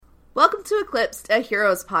Welcome to Eclipsed, a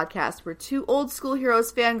Heroes podcast where two old school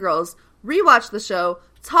Heroes fangirls rewatch the show,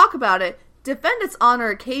 talk about it, defend its honor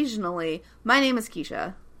occasionally. My name is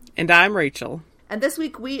Keisha. And I'm Rachel. And this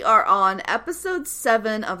week we are on episode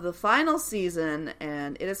 7 of the final season,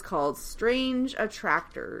 and it is called Strange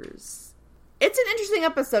Attractors. It's an interesting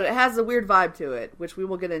episode. It has a weird vibe to it, which we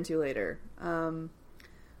will get into later.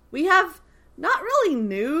 We have not really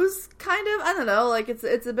news, kind of. I don't know. Like,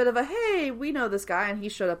 it's a bit of a, hey, we know this guy, and he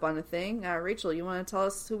showed up on a thing. Rachel, you want to tell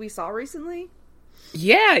us who we saw recently?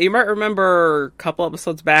 Yeah, you might remember a couple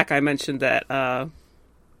episodes back I mentioned that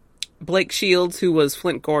Blake Shields, who was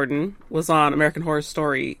Flint Gordon, was on American Horror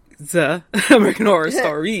Story. American Horror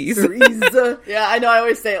Stories. Yeah, I know. I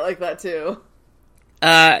always say it like that, too.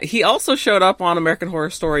 He also showed up on American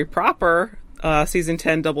Horror Story proper, season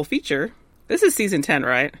 10 double feature. This is season 10,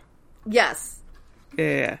 right? Yes.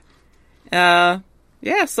 Yeah.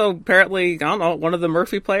 Yeah, so apparently, I don't know, one of the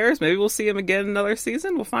Murphy players, maybe we'll see him again another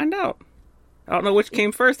season. We'll find out. I don't know which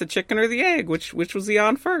came first, the chicken or the egg. Which was he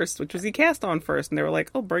on first? Which was he cast on first? And they were like,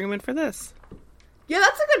 oh, bring him in for this. Yeah,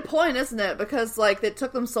 that's a good point, isn't it? Because, like, it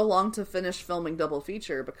took them so long to finish filming double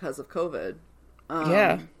feature because of COVID.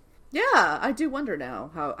 Yeah. Yeah, I do wonder now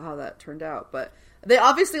how that turned out. But they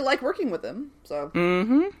obviously like working with him, so.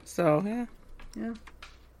 Mm-hmm. So, yeah. Yeah.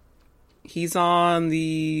 He's on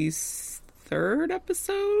the 3rd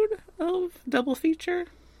episode of double feature.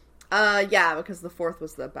 Yeah, because the 4th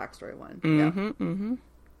was the backstory one. Mm-hmm, yeah. Mm-hmm.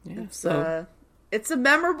 Yeah, It's a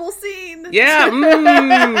memorable scene. Yeah.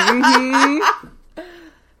 Mm-hmm.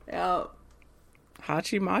 Yeah.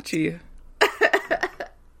 Hachi Machi.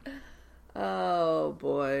 Oh,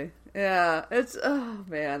 boy. Yeah, it's, oh,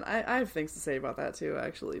 man. I have things to say about that, too,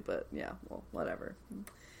 actually. But, yeah, well, whatever.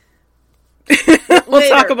 We'll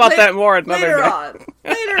talk about that more another later day. On.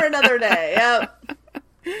 Later another day, yep.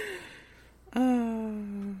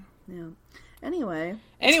 Yeah. Anyway,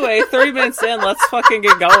 30 minutes in, let's fucking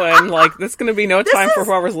get going. Like, there's going to be no time for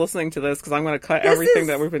whoever's listening to this, because I'm going to cut everything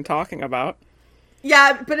that we've been talking about.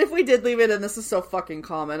 Yeah, but if we did leave it in, this is so fucking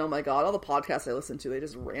common. Oh my god, all the podcasts I listen to, they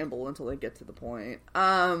just ramble until they get to the point.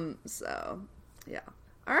 So, yeah.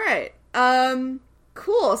 Alright.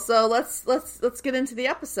 Cool, so let's get into the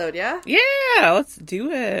episode, yeah? Yeah, let's do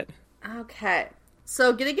it. Okay.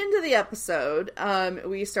 So, getting into the episode,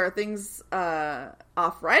 we start things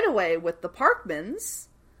off right away with the Parkmans.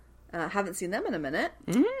 Haven't seen them in a minute.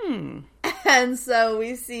 Mm. And so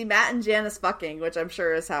we see Matt and Janice fucking, which I'm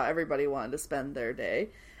sure is how everybody wanted to spend their day.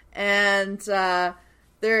 And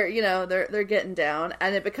they're getting down,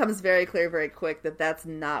 and it becomes very clear very quick that that's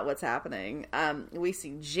not what's happening. We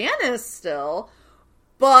see Janice still,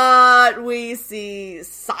 but we see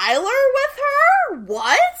Sylar with her?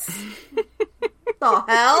 What? The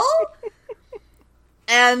hell?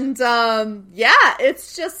 And, yeah,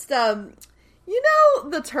 it's just, you know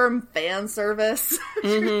the term fan service?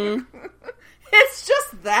 Mm-hmm. It's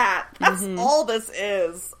just that. That's all this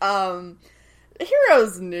is.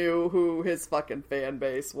 Heroes knew who his fucking fan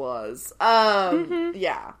base was.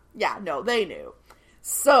 Yeah, no, they knew.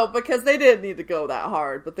 So, because they didn't need to go that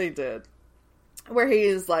hard, but they did. Where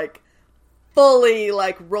he's, like, fully,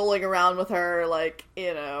 like, rolling around with her, like,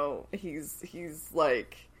 you know, he's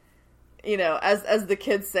like, you know, as the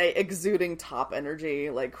kids say, exuding top energy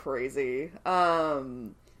like crazy.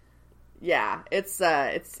 Yeah,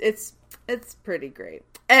 it's pretty great.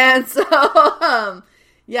 And so,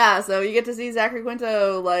 yeah, so you get to see Zachary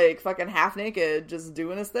Quinto, like, fucking half naked, just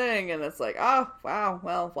doing his thing, and it's like, oh, wow,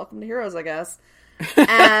 well, welcome to Heroes, I guess.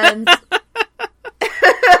 And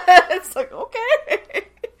it's like, okay.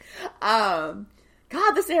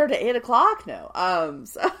 God, this aired at 8 o'clock? No.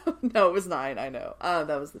 So, no, it was 9, I know.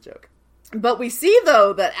 That was the joke. But we see,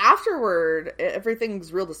 though, that afterward,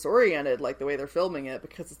 everything's real disoriented, like, the way they're filming it,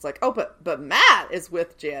 because it's like, oh, but Matt is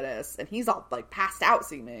with Janice, and he's all, like, passed out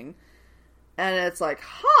seeming. And it's like,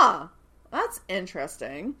 huh, that's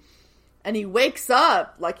interesting. And he wakes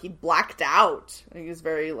up like he blacked out. And he's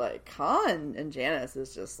very like, huh? And Janice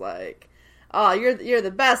is just like, oh, you're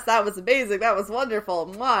the best. That was amazing. That was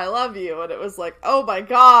wonderful. Mwah, I love you. And it was like, oh my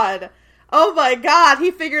god. Oh my god.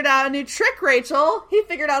 He figured out a new trick, Rachel. He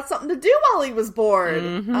figured out something to do while he was bored.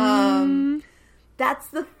 Mm-hmm. That's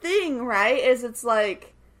the thing, right? Is it's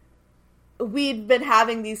like, we'd been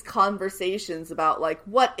having these conversations about like,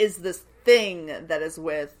 what is this thing that is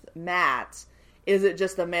with Matt? Is it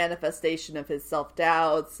just a manifestation of his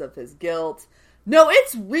self-doubts, of his guilt? No,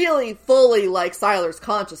 it's really fully like Sylar's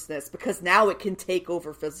consciousness, because now it can take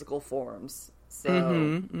over physical forms.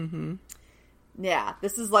 So, yeah,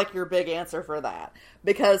 this is like your big answer for that.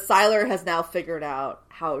 Because Sylar has now figured out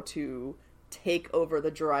how to take over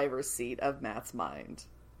the driver's seat of Matt's mind.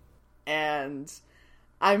 And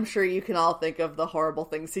I'm sure you can all think of the horrible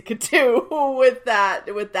things he could do with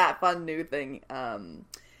that fun new thing.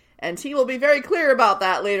 And he will be very clear about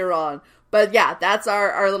that later on. But yeah, that's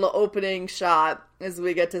our little opening shot as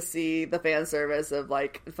we get to see the fan service of,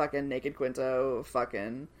 like, fucking naked Quinto,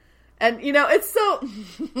 fucking... And, you know, it's so...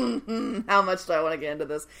 How much do I want to get into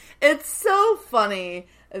this? It's so funny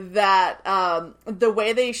that the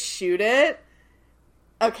way they shoot it...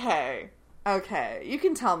 Okay. You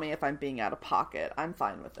can tell me if I'm being out of pocket. I'm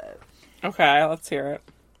fine with it. Okay, let's hear it.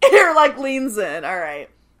 Here, like, leans in. All right.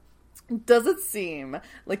 Does it seem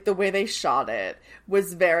like the way they shot it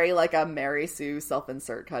was very like a Mary Sue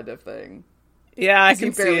self-insert kind of thing? Yeah, I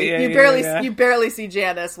can see it. You barely see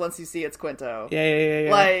Janice once you see it's Quinto. Yeah.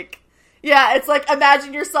 Like, yeah, it's like,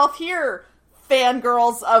 imagine yourself here,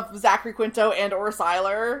 fangirls of Zachary Quinto and or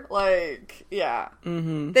Siler. Like, yeah.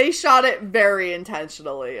 Mm-hmm. They shot it very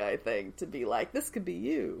intentionally, I think, to be like, this could be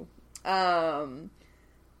you. 'Cause...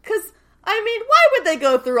 I mean, why would they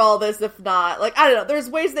go through all this if not? Like, I don't know. There's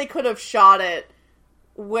ways they could have shot it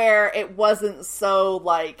where it wasn't so,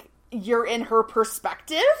 like, you're in her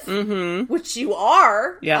perspective, which you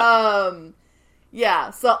are. Yeah.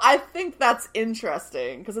 Yeah, so I think that's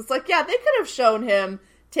interesting, because it's like, yeah, they could have shown him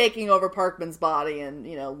taking over Parkman's body and,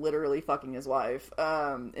 you know, literally fucking his wife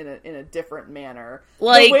in a different manner.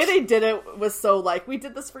 Like, the way they did it was so, like, we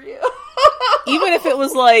did this for you. Even if it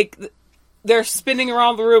was, like... They're spinning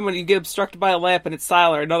around the room and you get obstructed by a lamp and it's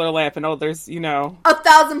Siler, another lamp, and there's, you know...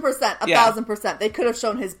 1,000%, 1,000%. They could have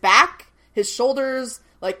shown his back, his shoulders,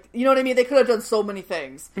 like, you know what I mean? They could have done so many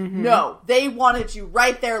things. Mm-hmm. No, they wanted you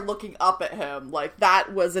right there looking up at him. Like,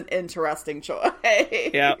 that was an interesting choice.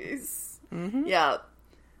 Yeah. Mm-hmm. Yeah.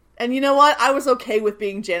 And you know what? I was okay with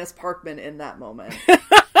being Janice Parkman in that moment.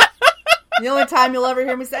 The only time you'll ever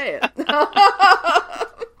hear me say it.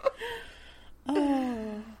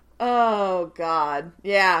 Oh, God.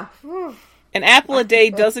 Yeah. An apple a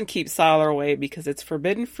day doesn't keep Siler away because it's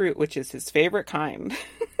forbidden fruit, which is his favorite kind.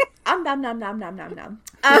 Nom, nom, nom, nom, nom, nom.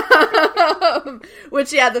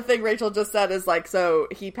 Which, yeah, the thing Rachel just said is, like, so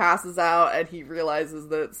he passes out and he realizes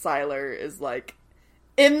that Siler is, like,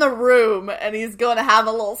 in the room and he's going to have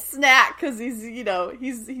a little snack because he's, you know,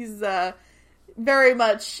 he's very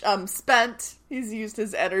much spent. He's used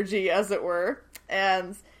his energy, as it were.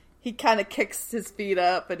 And... he kind of kicks his feet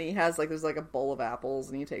up, and he has, like, there's, like, a bowl of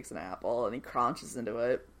apples, and he takes an apple, and he crunches into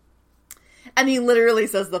it. And he literally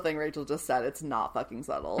says the thing Rachel just said, it's not fucking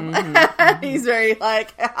subtle. Mm-hmm. He's very,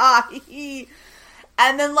 like, hee.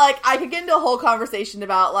 And then, like, I could get into a whole conversation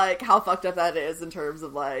about, like, how fucked up that is in terms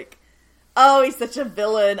of, like, oh, he's such a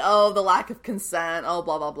villain, oh, the lack of consent, oh,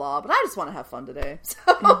 blah, blah, blah. But I just want to have fun today. So,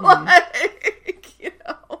 like, you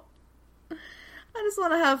know. I just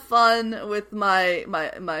want to have fun with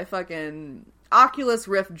my fucking Oculus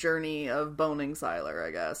Rift journey of boning Siler,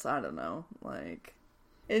 I guess. I don't know. Like,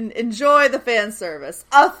 enjoy the fan service.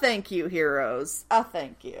 A thank you, heroes. A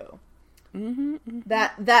thank you. Mm-hmm, mm-hmm.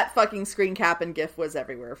 That fucking screen cap and GIF was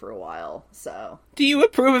everywhere for a while, so. Do you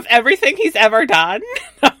approve of everything he's ever done?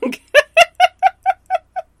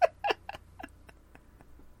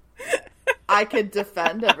 I could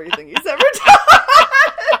defend everything he's ever done.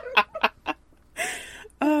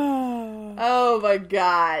 Oh my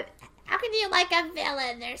god. How can you like a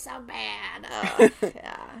villain? They're so bad. Oh,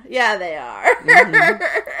 yeah. Yeah, they are. Mm-hmm.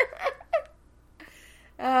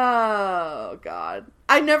 Oh god.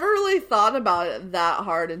 I never really thought about it that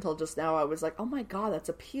hard until just now. I was like, oh my god, that's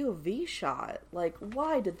a POV shot. Like,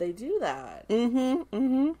 why did they do that? Mm-hmm,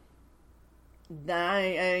 mm-hmm.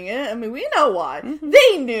 I mean, we know why. Mm-hmm.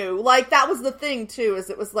 They knew. Like, that was the thing, too, is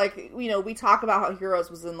it was like, you know, we talk about how Heroes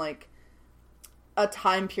was in, like, a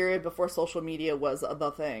time period before social media was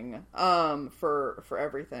the thing, for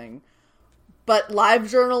everything. But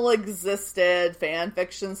LiveJournal existed, fan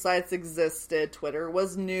fiction sites existed, Twitter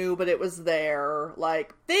was new, but it was there.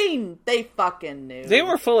 Like, they fucking knew. They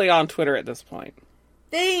were fully on Twitter at this point.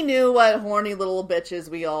 They knew what horny little bitches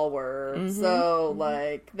we all were. Mm-hmm. So,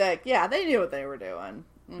 like, yeah, they knew what they were doing.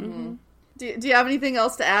 Mm-hmm. Mm-hmm. Do you have anything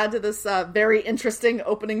else to add to this very interesting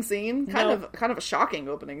opening scene? Kind of a shocking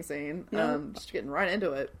opening scene. Nope. Just getting right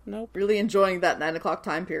into it. Nope. Really enjoying that 9 o'clock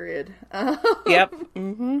time period. Yep.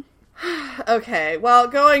 Mm-hmm. Okay. Well,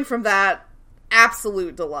 going from that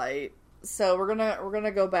absolute delight, so we're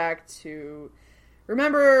gonna go back to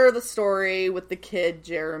remember the story with the kid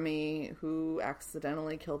Jeremy who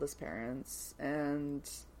accidentally killed his parents and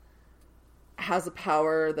has a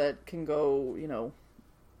power that can go, you know,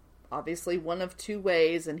 obviously one of two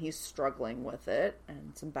ways, and he's struggling with it,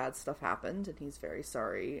 and some bad stuff happened, and he's very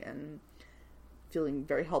sorry, and feeling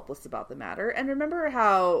very helpless about the matter. And remember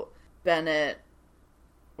how Bennett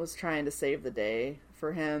was trying to save the day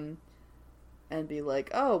for him and be like,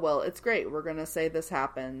 oh, well, it's great. We're going to say this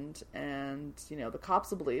happened. And, you know, the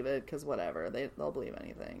cops will believe it because whatever. They'll believe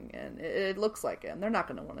anything. And it looks like it. And they're not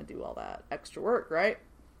going to want to do all that extra work, right?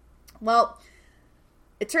 Well,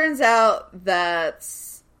 it turns out that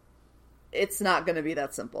it's not going to be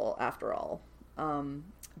that simple after all.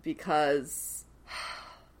 Because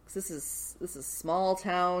this is small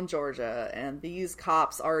town Georgia, and these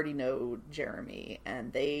cops already know Jeremy,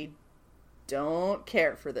 and they don't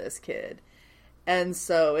care for this kid. And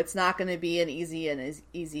so it's not going to be an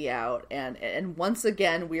easy out. And once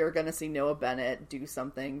again, we are going to see Noah Bennett do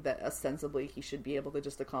something that ostensibly he should be able to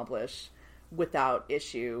just accomplish without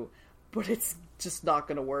issue. But it's just not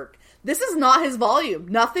going to work. This is not his volume.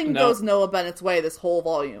 Nothing goes Noah Bennett's way this whole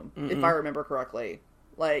volume, if I remember correctly.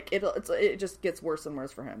 Like, it just gets worse and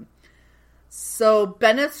worse for him. So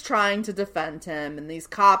Bennett's trying to defend him, and these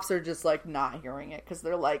cops are just, like, not hearing it, because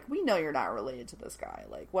they're like, we know you're not related to this guy.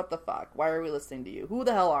 Like, what the fuck? Why are we listening to you? Who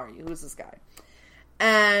the hell are you? Who's this guy?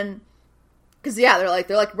 And, because, yeah, they're like,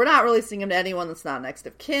 we're not releasing him to anyone that's not next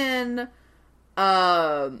of kin.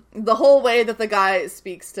 The whole way that the guy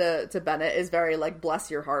speaks to Bennett is very, like,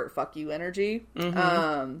 bless your heart, fuck you energy.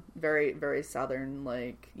 Very, very Southern,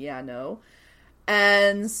 like, yeah, no.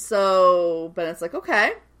 And so Bennett's like,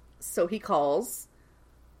 okay. So he calls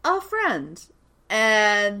a friend.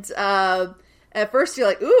 And at first you're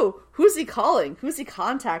like, ooh, who's he calling? Who's he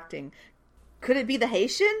contacting? Could it be the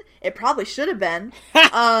Haitian? It probably should have been.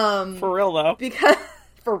 For real, though.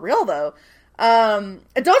 For real, though. Don't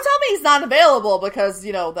tell me he's not available because,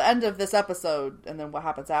 you know, the end of this episode and then what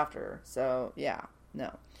happens after. So, yeah,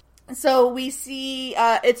 no. So we see,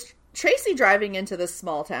 it's Tracy driving into this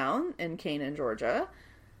small town in Canaan, Georgia.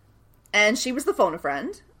 And she was the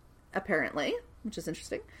phone-a-friend, apparently, which is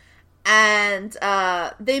interesting. And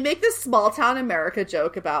they make this small town America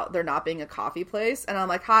joke about there not being a coffee place. And I'm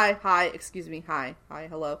like, hi, excuse me, hi,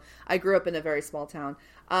 hello. I grew up in a very small town.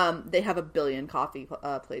 They have 1 billion coffee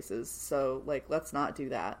places. So, like, let's not do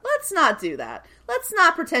that. Let's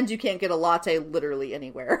not pretend you can't get a latte literally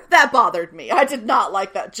anywhere. That bothered me. I did not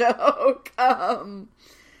like that joke.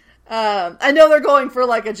 I know they're going for,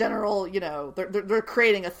 like, a general, you know, they're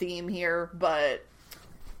creating a theme here, but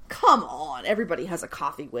come on, everybody has a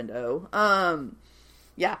coffee window.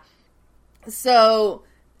 Yeah. So,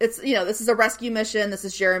 it's, you know, this is a rescue mission, this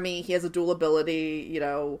is Jeremy, he has a dual ability, you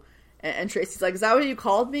know, and Tracy's like, is that what you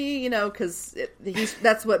called me? You know, because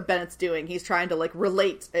that's what Bennett's doing, he's trying to, like,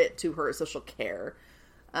 relate it to her so she'll care,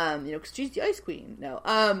 you know, because she's the Ice Queen,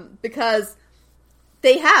 because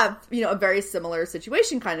they have, you know, a very similar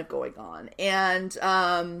situation kind of going on. And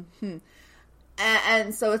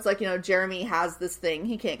so it's like, you know, Jeremy has this thing.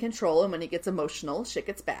 He can't control, and when he gets emotional, shit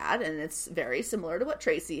gets bad. And it's very similar to what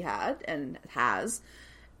Tracy had and has.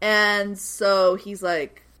 And so he's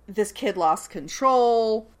like, this kid lost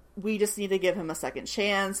control. We just need to give him a second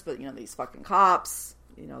chance. But, you know, these fucking cops,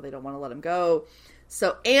 you know, they don't want to let him go.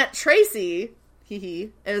 So Aunt Tracy,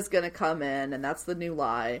 is going to come in, and that's the new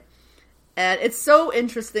lie. And it's so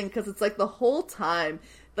interesting because it's like the whole time,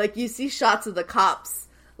 like, you see shots of the cops,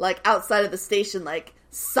 like, outside of the station, like,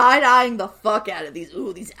 side-eyeing the fuck out of these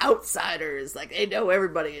outsiders. Like, they know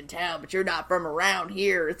everybody in town, but you're not from around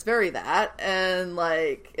here. It's very that. And,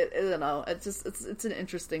 like, I don't know. It's just, it's an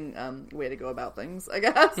interesting way to go about things, I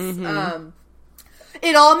guess.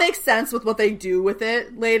 It all makes sense with what they do with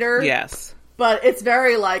it later. Yes. But it's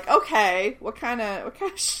very like, okay, what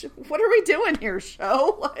are we doing here,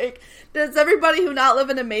 show? Like, does everybody who not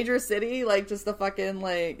live in a major city, like, just the fucking,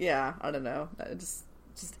 like, yeah, I don't know. Just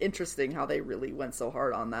interesting how they really went so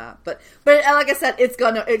hard on that. But like I said, it's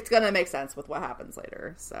gonna make sense with what happens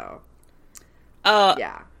later, so.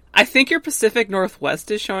 Yeah. I think your Pacific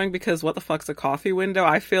Northwest is showing because what the fuck's a coffee window?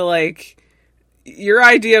 I feel like your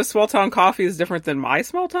idea of small town coffee is different than my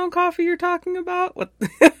small town coffee you're talking about. What?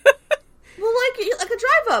 Well, like a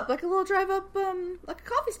drive-up, like a little drive-up, like a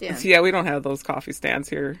coffee stand. Yeah, we don't have those coffee stands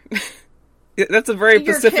here. That's a very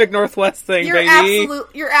Pacific Northwest thing, baby.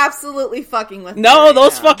 You're absolutely fucking with me. No, right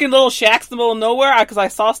those now. fucking little shacks in the middle of nowhere, because I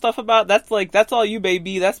saw stuff about, that's all you,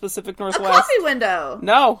 baby. That's Pacific Northwest. A coffee window.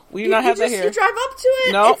 No, we do not have that here. You drive up to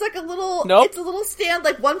it. Nope. It's like a little, Nope. It's a little stand,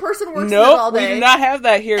 like one person works in it all day. We do not have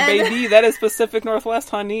that here, baby. That is Pacific Northwest,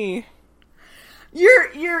 honey.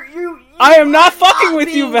 I am not fucking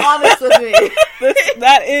with you, man. Honest with me.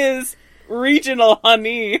 That is regional,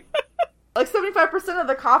 honey. Like 75% of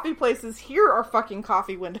the coffee places here are fucking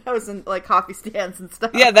coffee windows and like coffee stands and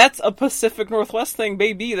stuff. Yeah, that's a Pacific Northwest thing,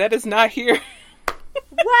 baby. That is not here.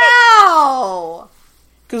 Wow.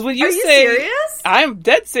 Because when you Are you say, serious? I'm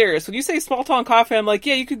dead serious. When you say small town coffee, I'm like,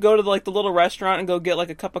 yeah, you could go to like the little restaurant and go get like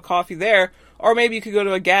a cup of coffee there, or maybe you could go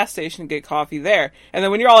to a gas station and get coffee there. And then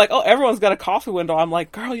when you're all like, oh, everyone's got a coffee window, I'm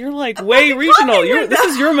like, girl, you're like way regional. This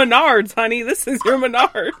is your Menards, honey. This is your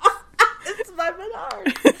Menards. It's my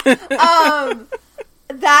Menards.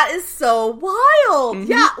 That is so wild.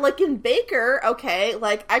 Mm-hmm. Yeah, like in Baker, okay,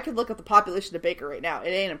 like I could look at the population of Baker right now. It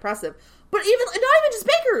ain't impressive. But even, not even just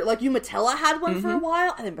Baker, like Umatilla had one for a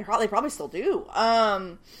while, and they probably still do.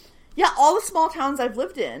 Yeah, all the small towns I've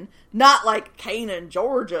lived in, not like Canaan,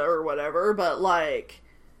 Georgia or whatever, but like,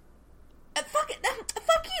 fuck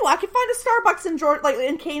you, I could find a Starbucks in Georgia, like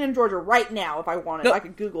in Canaan, Georgia right now if I wanted. No, I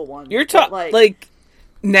could Google one. You're talking, like,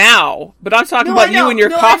 now, but I'm talking about you and your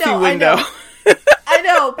coffee window. I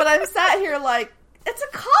know, but I'm sat here like, it's a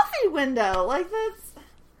coffee window. Like, that's...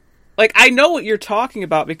 Like, I know what you're talking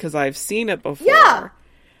about because I've seen it before. Yeah.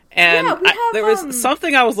 And there was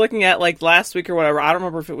something I was looking at, like, last week or whatever. I don't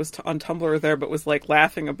remember if it was on Tumblr or there, but was, like,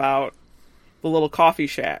 laughing about the little coffee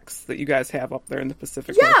shacks that you guys have up there in the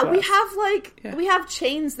Pacific Northwest. Yeah, we have, like, we have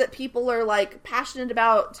chains that people are, like, passionate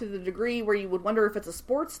about to the degree where you would wonder if it's a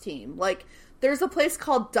sports team. Like... There's a place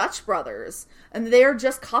called Dutch Brothers, and they are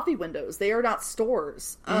just coffee windows. They are not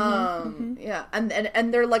stores. Yeah,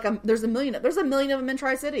 and they're like there's a million of them in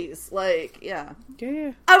Tri-Cities. Like, yeah.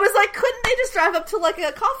 I was like, couldn't they just drive up to like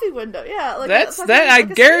a coffee window? Yeah, like I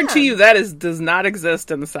guarantee you that does not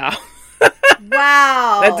exist in the South.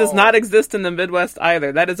 Wow, that does not exist in the Midwest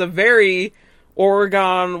either. That is a very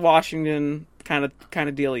Oregon, Washington kind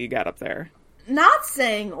of deal you got up there. Not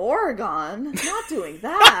saying Oregon. Not doing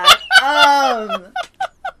that.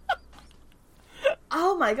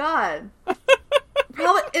 Oh my god.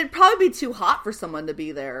 It'd probably be too hot for someone to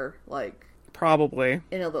be there, like probably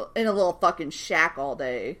in a little fucking shack all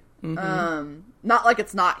day. Mm-hmm. Not like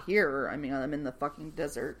it's not here. I mean, I'm in the fucking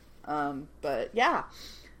desert. But yeah.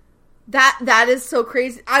 That is so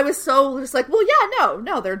crazy. I was so just like, well, yeah,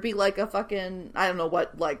 no, there'd be like a fucking, I don't know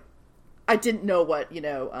what, like, I didn't know what,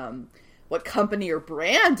 what company or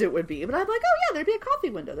brand it would be, but I'm like, oh yeah, there'd be a coffee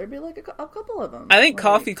window. There'd be like a couple of them. I think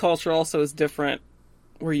coffee culture also is different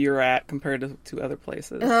where you're at compared to other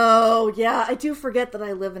places. Oh yeah, I do forget that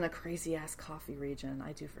I live in a crazy ass coffee region.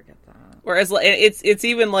 I do forget that. Whereas it's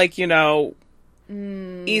even like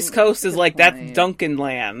East Coast is like that's Dunkin'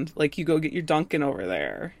 land. Like you go get your Dunkin' over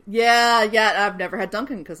there. Yeah. I've never had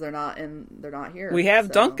Dunkin' because they're not here. We have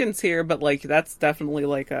Dunkins here, but like that's definitely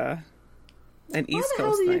like an East Coast thing.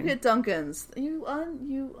 Why the hell do you get Dunkins?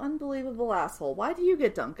 You unbelievable asshole. Why do you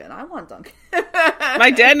get Dunkin'? I want Dunkin'. My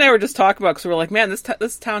dad and I were just talking about because we were like, man,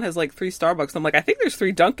 this town has like 3 Starbucks. I'm like, I think there's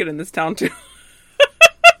 3 Dunkin' in this town too.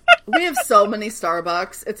 We have so many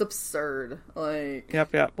Starbucks. It's absurd. Like,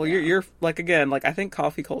 yep. Well, yeah. you're like, again, like I think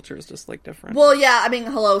coffee culture is just like different. Well, yeah. I mean,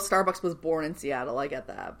 hello, Starbucks was born in Seattle. I get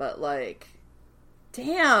that, but like.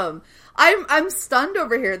 Damn, I'm stunned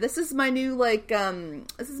over here. This is my new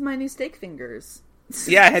steak fingers.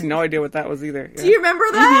 Yeah, I had no idea what that was either. Yeah. Do you remember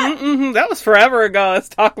that? Mm-hmm. That was forever ago. Let's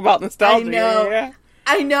talk about nostalgia. I know, yeah.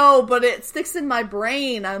 I know, but it sticks in my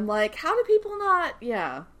brain. I'm like, how do people not?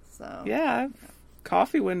 Yeah, so yeah,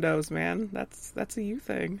 coffee windows, man. That's a you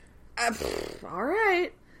thing. All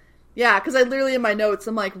right, yeah, because I literally in my notes,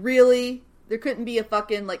 I'm like, really. There couldn't be a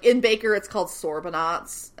fucking, like, in Baker, it's called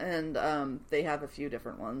Sorbonauts, and, they have a few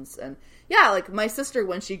different ones, and, yeah, like, my sister,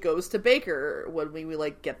 when she goes to Baker, when we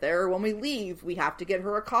like, get there, or when we leave, we have to get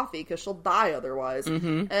her a coffee, because she'll die otherwise,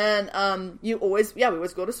 and, we always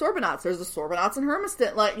go to Sorbonauts. There's a Sorbonauts in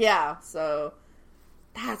Hermiston, like, yeah, so,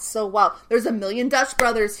 that's so wild. There's a million Dutch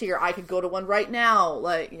Brothers here. I could go to one right now,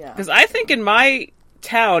 like, yeah. Because I think in my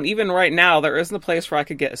town, even right now, there isn't a place where I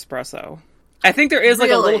could get espresso. I think there is,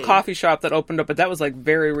 like, a little coffee shop that opened up, but that was, like,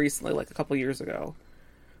 very recently, like, a couple years ago.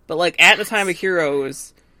 But, like, at the time of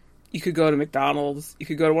Heroes, you could go to McDonald's, you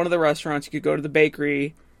could go to one of the restaurants, you could go to the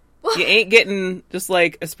bakery. What? You ain't getting just,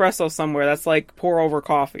 like, espresso somewhere. That's, like, pour-over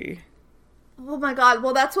coffee. Oh, my God.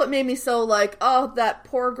 Well, that's what made me so, like, oh, that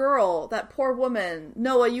poor girl, that poor woman.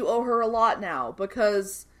 Noah, you owe her a lot now,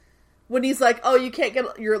 because when he's like, oh, you can't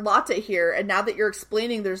get your latte here, and now that you're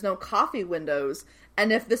explaining there's no coffee windows...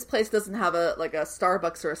 And if this place doesn't have a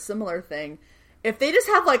Starbucks or a similar thing, if they just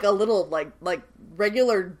have like a little like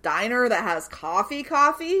regular diner that has coffee,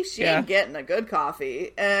 she ain't getting a good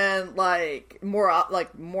coffee, and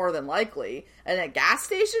more than likely, and a gas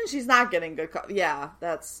station she's not getting good coffee. Yeah,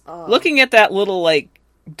 that's looking at that little like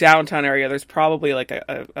downtown area, there's probably like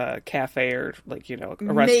a cafe or like, you know,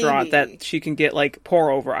 a restaurant that she can get like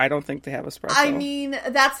pour over. I don't think they have espresso. I mean,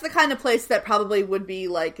 that's the kind of place that probably would be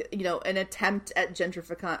like, you know, an attempt at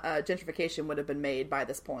gentrification would have been made by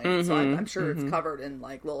this point. Mm-hmm, so I'm sure it's covered in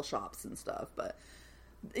like little shops and stuff. But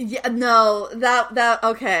yeah, no, that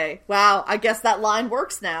okay. Wow, I guess that line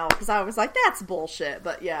works now because I was like, that's bullshit.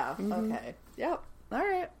 But yeah, okay, yep, all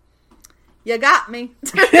right, you got me.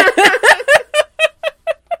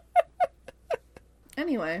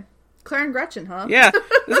 Anyway, Claire and Gretchen, huh? Yeah,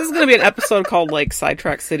 this is going to be an episode called, like,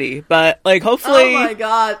 Sidetrack City, but, like, hopefully... Oh my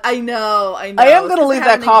god, I know. I am going to leave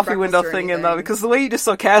that coffee window thing in, though, because the way you just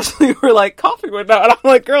so casually were like, coffee window, and I'm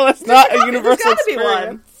like, girl, that's not a universal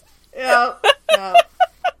experience. Yeah.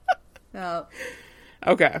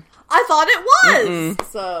 Okay. I thought it was!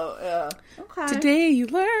 So, yeah. Okay. Today you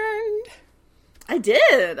learned. I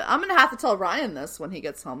did. I'm going to have to tell Ryan this when he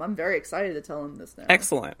gets home. I'm very excited to tell him this now.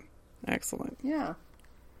 Excellent. Yeah.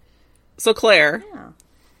 So Claire,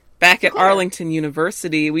 back at Arlington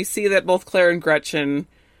University, we see that both Claire and Gretchen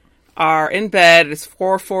are in bed. It's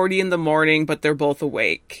 4:40 in the morning, but they're both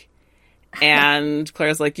awake. And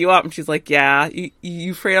Claire's like, you up? And she's like, yeah.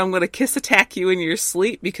 You afraid I'm going to kiss attack you in your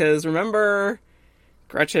sleep? Because remember,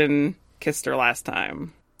 Gretchen kissed her last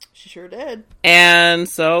time. She sure did. And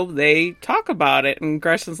so they talk about it, and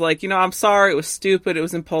Gretchen's like, you know, I'm sorry, it was stupid, it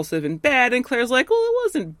was impulsive and bad. And Claire's like, well, it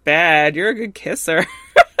wasn't bad, you're a good kisser.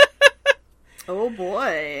 Oh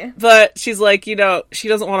boy. But she's like, you know, she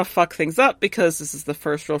doesn't want to fuck things up because this is the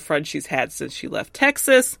first real friend she's had since she left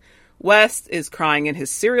Texas. West is crying in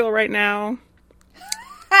his cereal right now.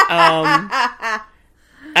 I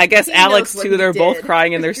guess Alex too, they're both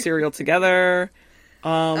crying in their cereal together.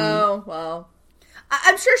 Oh, well.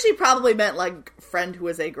 I'm sure she probably meant, like, friend who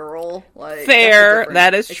is a girl. Like, fair,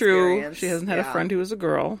 that is true. She hasn't had a friend who is a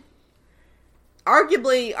girl.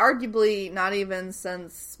 Arguably, not even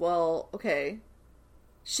since, well, okay.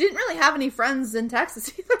 She didn't really have any friends in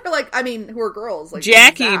Texas either. Like, I mean, who were girls. Like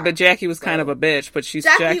Jackie, but Jackie was kind of a bitch. But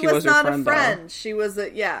Jackie was her not friend, a friend. Though. She was a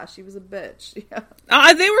bitch.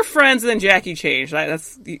 Yeah. They were friends, and then Jackie changed.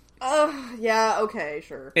 Yeah. Okay,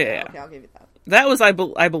 sure. Yeah. Okay, I'll give you that. That was, I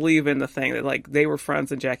believe in the thing that like they were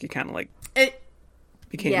friends, and Jackie kind of like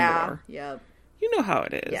became more. Yeah. You know how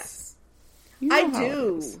it is. Yes, I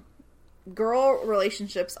do. Girl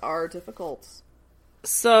relationships are difficult.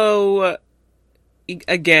 So,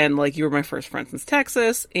 again, like, you were my first friend since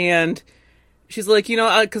Texas, and she's like, you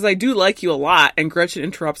know, because I do like you a lot, and Gretchen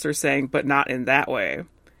interrupts her saying, but not in that way.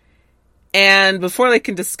 And before they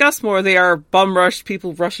can discuss more, they are bum-rushed,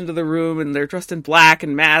 people rush into the room, and they're dressed in black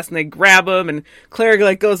and masked, and they grab them, and Claire,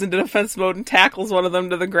 like, goes into defense mode and tackles one of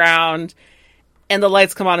them to the ground, and the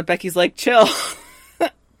lights come on, and Becky's like, chill.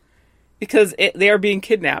 Because they are being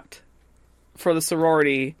kidnapped for the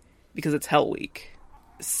sorority, because it's Hell Week.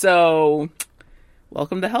 So,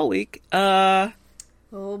 welcome to Hell Week. Oh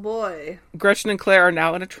boy. Gretchen and Claire are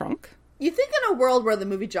now in a trunk. You think in a world where the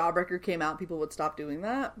movie Jawbreaker came out, people would stop doing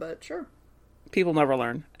that, but sure. People never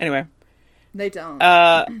learn. Anyway. They don't.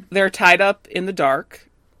 They're tied up in the dark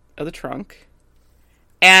of the trunk.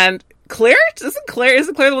 And Claire, isn't Claire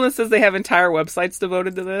the one that says they have entire websites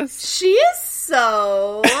devoted to this? She is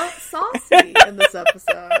so saucy in this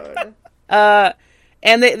episode.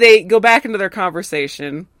 And they go back into their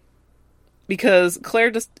conversation because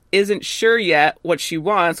Claire just isn't sure yet what she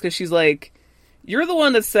wants, because she's like, you're the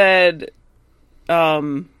one that said,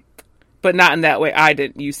 but not in that way. I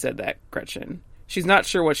didn't. You said that, Gretchen. She's not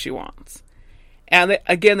sure what she wants. And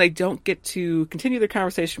they don't get to continue their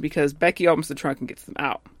conversation because Becky opens the trunk and gets them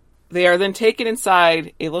out. They are then taken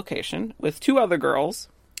inside a location with two other girls,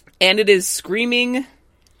 and it is screaming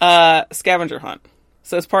scavenger hunt.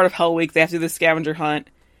 So as part of Hell Week, they have to do this scavenger hunt,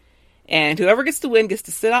 and whoever gets to win gets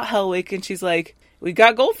to sit out Hell Week. And she's like, we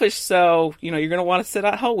got goldfish, so, you know, you're going to want to sit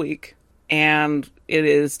out Hell Week. And it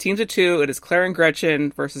is teams of two. It is Claire and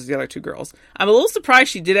Gretchen versus the other two girls. I'm a little surprised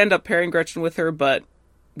she did end up pairing Gretchen with her, but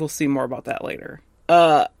we'll see more about that later.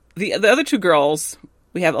 The other two girls,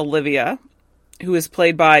 we have Olivia, who is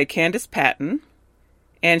played by Candice Patton,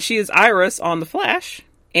 and she is Iris on The Flash.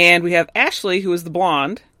 And we have Ashley, who is the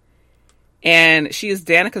blonde, and she is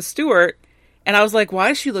Danica Stewart. And I was like, why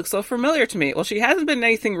does she look so familiar to me? Well, she hasn't been in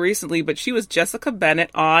anything recently, but she was Jessica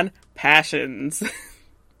Bennett on Passions.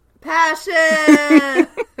 Passion!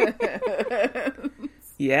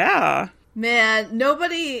 Yeah. Man,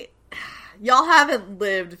 nobody... Y'all haven't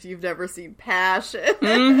lived if you've never seen Passion.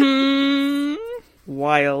 Mm-hmm.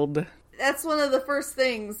 Wild. that's one of the first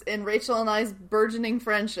things in Rachel and I's burgeoning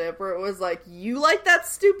friendship where it was like, you like that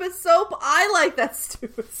stupid soap? I like that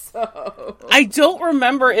stupid soap. I don't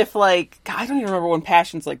remember if, like, God, I don't even remember when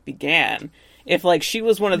Passions, like, began. If, like, she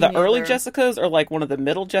was one of the early Jessicas or, like, one of the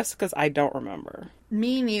middle Jessicas, I don't remember.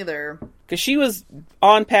 Me neither. Because she was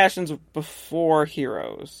on Passions before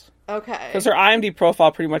Heroes. Okay. Because her IMDb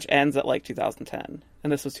profile pretty much ends at, like, 2010.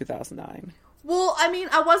 And this was 2009. Well, I mean,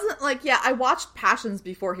 I wasn't, like, I watched Passions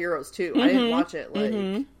before Heroes, too. I didn't watch it,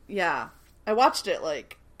 like, I watched it,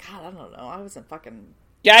 like, God, I don't know. I wasn't fucking...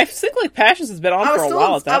 Yeah, I think, like, Passions has been on for a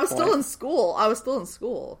while at that point. I was still in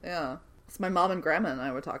school, yeah. So my mom and grandma and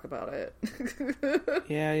I would talk about it.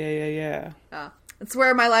 Yeah. It's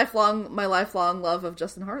where my lifelong love of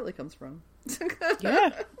Justin Hartley comes from.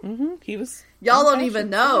 Yeah. Mm-hmm. He was... Y'all don't even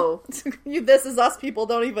know. You This Is Us people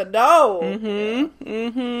don't even know. Mm-hmm.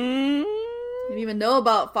 Mm-hmm. You don't even know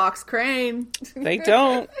about Fox Crane. They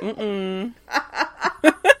don't. Mm-mm.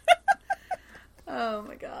 Oh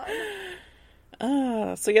my god.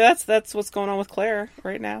 So yeah, that's what's going on with Claire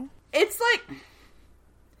right now. It's like...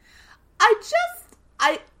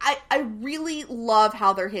 I really love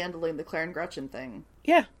how they're handling the Claire and Gretchen thing.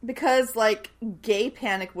 Yeah. Because, like, gay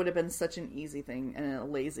panic would have been such an easy thing and a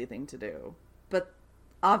lazy thing to do. But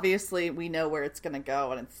obviously we know where it's going to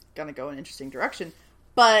go, and it's going to go in an interesting direction.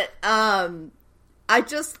 But I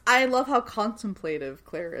love how contemplative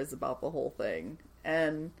Claire is about the whole thing.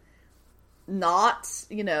 And not,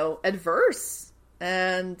 adverse.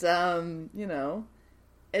 And,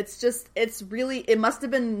 it must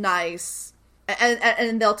have been nice.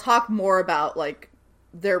 And they'll talk more about, like,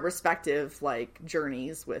 their respective, like,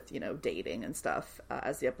 journeys with, dating and stuff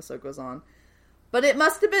as the episode goes on. But it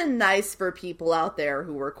must have been nice for people out there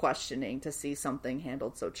who were questioning to see something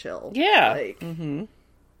handled so chill. Yeah. Like, mm-hmm.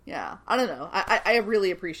 Yeah. I don't know. I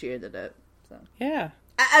really appreciated it. So. Yeah.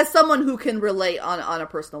 As someone who can relate on a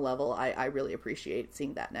personal level, I really appreciate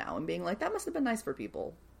seeing that now and being like, that must have been nice for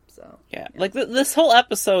people. So yeah. Like, this whole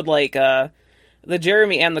episode, like, the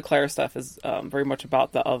Jeremy and the Claire stuff is very much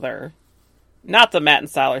about the other, not the Matt and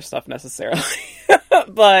Siler stuff necessarily,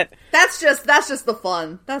 but that's just the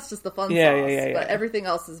fun. That's just the fun sauce. Yeah. But everything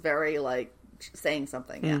else is very, like, saying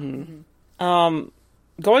something. Yeah. Mm-hmm.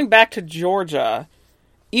 Going back to Georgia,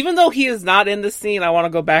 even though he is not in this scene, I want to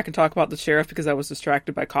go back and talk about the sheriff because I was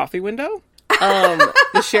distracted by Coffee Window.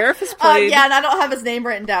 The sheriff is played... yeah, and I don't have his name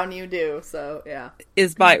written down, you do, so, yeah.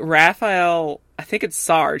 Is by Raphael, I think it's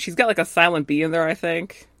Sarge. He's got, like, a silent B in there, I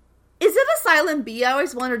think. Is it a silent B? I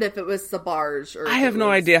always wondered if it was Sabarge or... I have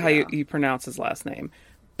no idea how you pronounce his last name.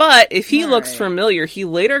 But if he looks familiar, he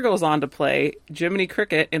later goes on to play Jiminy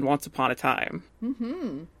Cricket in Once Upon a Time.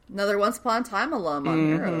 Mm-hmm. Another Once Upon a Time alum on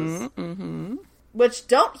Heroes. Mm-hmm. Which,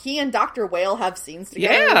 don't he and Dr. Whale have scenes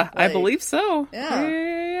together? Yeah, like, I believe so.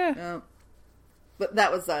 Yeah. But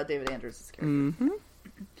that was David Andrews' character. Mm-hmm.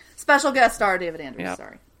 Special guest star David Andrews, Yep.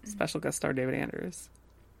 sorry. Special guest star David Andrews.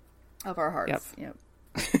 Of our hearts. Yep.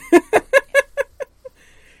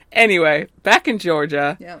 Anyway, back in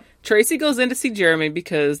Georgia, Tracy goes in to see Jeremy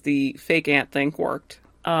because the fake aunt thing worked.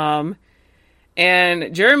 And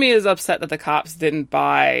Jeremy is upset that the cops didn't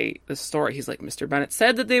buy the story. He's like, Mr. Bennett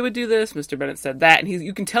said that they would do this. Mr. Bennett said that. And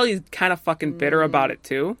you can tell he's kind of fucking bitter about it,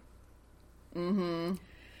 too. Mm-hmm.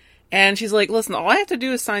 And she's like, listen, all I have to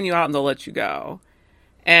do is sign you out and they'll let you go.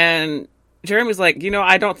 And Jeremy's like,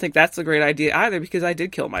 I don't think that's a great idea either because I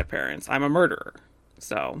did kill my parents. I'm a murderer.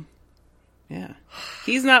 So, yeah.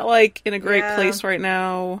 He's not, like, in a great place right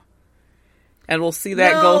now. And we'll see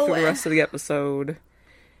that go through the rest of the episode.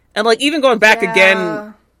 And, like, even going back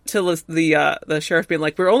again to the sheriff being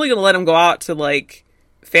like, we're only going to let him go out to, like,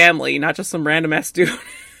 family, not just some random ass dude.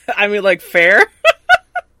 I mean, like, fair?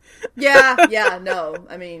 No.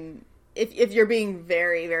 I mean, if you're being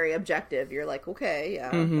very, very objective, you're like, okay,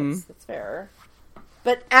 that's fair.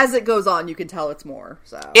 But as it goes on, you can tell it's more.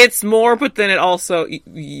 So it's more, but then it also,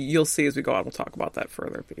 you'll see as we go on, we'll talk about that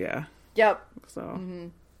further, but yeah. Yep. So. Mm-hmm.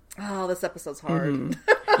 Oh, this episode's hard.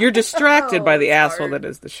 Mm-hmm. You're distracted by the asshole that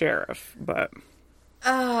is the sheriff, but...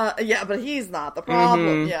 but he's not the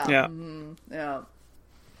problem. Yeah. Yeah.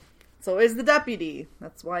 So is the deputy.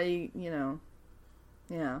 That's why, Yeah.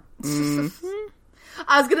 Mm-hmm.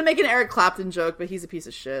 I was gonna make an Eric Clapton joke, but he's a piece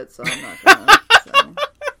of shit, so I'm not gonna.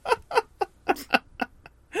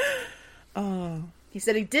 Oh. He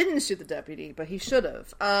said he didn't shoot the deputy, but he should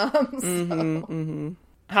have.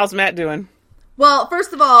 How's Matt doing? Well,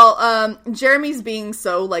 first of all, Jeremy's being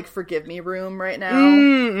so, like, forgive me room right now.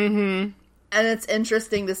 Mm-hmm. And it's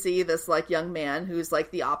interesting to see this, like, young man who's,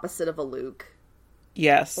 like, the opposite of a Luke.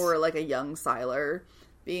 Yes. Or, like, a young Siler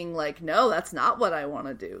being like, no, that's not what I want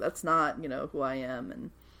to do. That's not, who I am.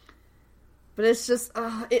 And But it's just,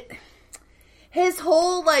 his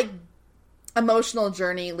whole, like, emotional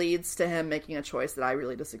journey leads to him making a choice that I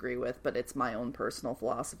really disagree with, but it's my own personal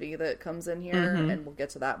philosophy that comes in here, and we'll get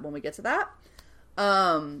to that when we get to that.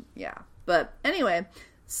 Yeah. But anyway,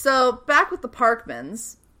 so back with the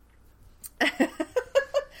Parkmans.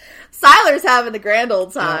 Siler's having a grand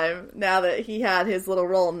old time now that he had his little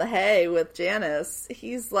roll in the hay with Janice.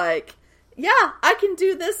 He's like, yeah, I can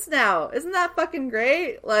do this now. Isn't that fucking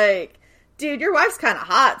great? Like, dude, your wife's kind of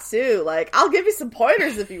hot, too. Like, I'll give you some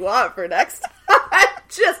pointers if you want for next time.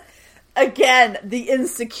 Just, again, the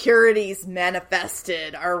insecurities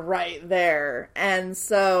manifested are right there. And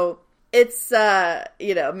so, it's,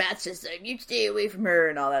 Matt's just like, you stay away from her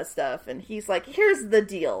and all that stuff. And he's like, here's the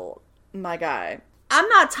deal, my guy. I'm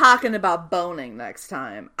not talking about boning next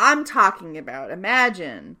time. I'm talking about,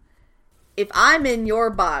 imagine, if I'm in your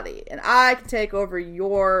body and I can take over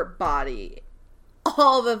your body,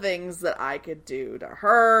 all the things that I could do to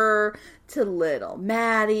her, to little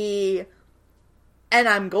Maddie, and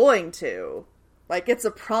I'm going to. Like, it's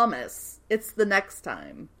a promise. It's the next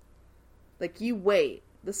time. Like, you wait.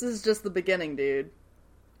 This is just the beginning, dude.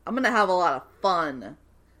 I'm gonna have a lot of fun.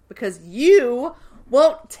 Because you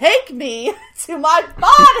won't take me to my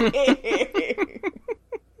body!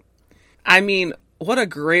 I mean, what a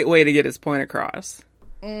great way to get his point across.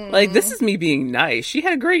 Like, this is me being nice. She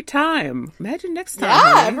had a great time. Imagine next time.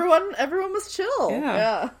 Yeah, honey. everyone was chill.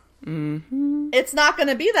 Yeah. Mm-hmm. It's not going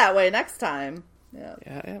to be that way next time. Yeah.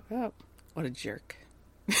 Yeah. What a jerk.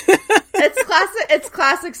 It's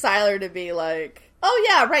classic Siler to be like, oh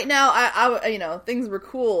yeah, right now I things were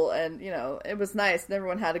cool and it was nice and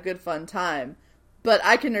everyone had a good fun time, but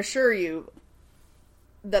I can assure you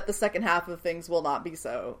that the second half of things will not be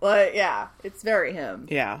so. Like, yeah, it's very him.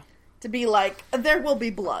 Yeah. To be like, there will be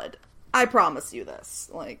blood. I promise you this.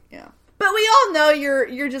 Like, yeah. But we all know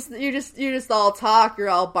you're just all talk. You're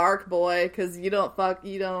all bark boy because you don't harm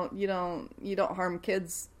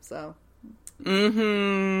kids. So.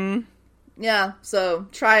 Mm-hmm. Yeah. So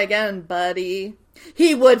try again, buddy.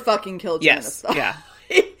 He would fucking kill Janice. Yes.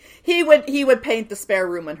 Yeah. He would paint the spare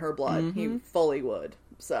room in her blood. Mm-hmm. He fully would.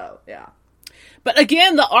 So yeah. But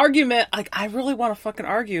again, the argument, like, I really want to fucking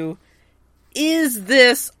argue. Is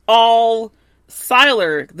this all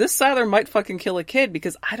Siler? This Siler might fucking kill a kid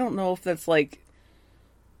because I don't know if that's like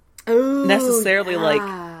necessarily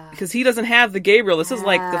like because he doesn't have the Gabriel. This is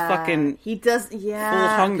like the fucking he does full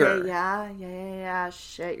hunger. Yeah.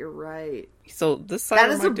 Shit, you're right. So this Siler that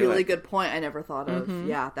is might a really good point. I never thought of. Mm-hmm.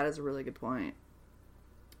 Yeah, that is a really good point.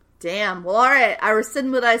 Damn. Well, all right. I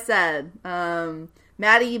rescind what I said.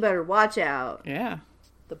 Maddie, you better watch out. Yeah.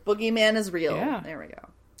 The boogeyman is real. Yeah. There we go.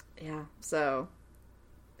 Yeah, so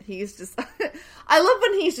he's just... I love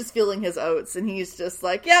when he's just feeling his oats, and he's just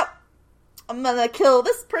like, yep, I'm gonna kill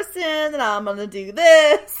this person, and I'm gonna do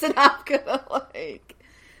this, and I'm gonna, like,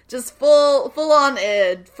 just full on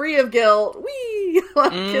id, free of guilt, whee!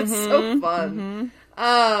 Like, it's so fun.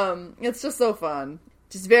 Mm-hmm. It's just so fun.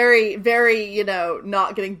 Just very, very,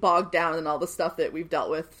 not getting bogged down in all the stuff that we've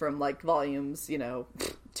dealt with from, like, volumes, 2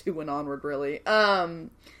 and onward, really.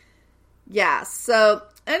 Yeah, so...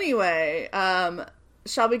 Anyway,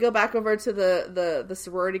 shall we go back over to the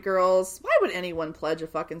sorority girls? Why would anyone pledge a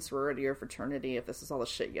fucking sorority or fraternity if this is all the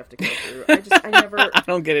shit you have to go through? I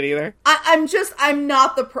don't get it either. I'm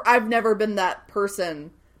not I've never been that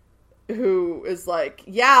person who is like,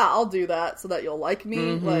 yeah, I'll do that so that you'll like me.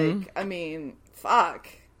 Mm-hmm. Like, I mean, fuck.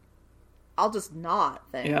 I'll just not,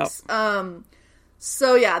 thanks. Yep.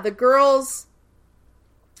 So yeah, the girls,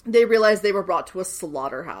 they realized they were brought to a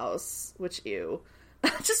slaughterhouse, which, ew.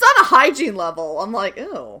 Just on a hygiene level, I'm like,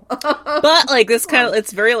 ew. But, like, this kind of,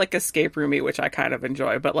 it's very, like, escape roomy, which I kind of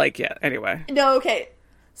enjoy. But, like, yeah, anyway. No, okay.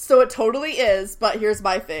 So it totally is, but here's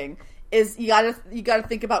my thing. Is you gotta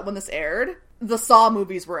think about when this aired. The Saw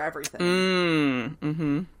movies were everything.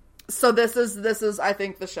 Mm-hmm. So this is, I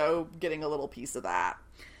think, the show getting a little piece of that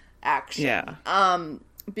action. Yeah.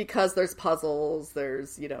 Because there's puzzles,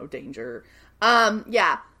 there's, danger.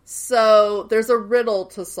 Yeah. So there's a riddle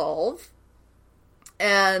to solve.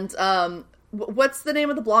 And, what's the name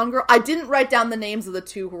of the blonde girl? I didn't write down the names of the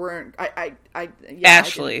two who weren't, Ashley. I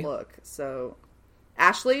didn't look, so.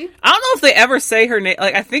 Ashley? I don't know if they ever say her name,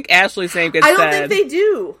 like, I think Ashley's name gets said. I don't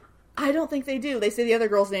think they do. They say the other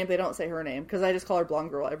girl's name, they don't say her name, because I just call her blonde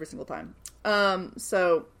girl every single time.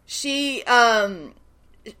 So, she, so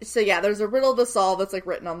yeah, there's a riddle to solve that's, like,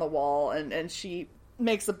 written on the wall, and she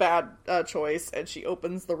makes a bad, choice, and she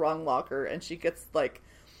opens the wrong locker, and she gets, like,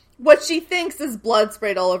 what she thinks is blood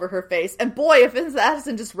sprayed all over her face. And boy, if that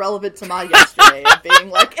isn't just relevant to my yesterday of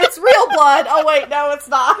being like, it's real blood. Oh wait, no, it's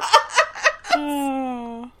not.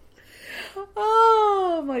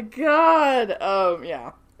 Oh my god.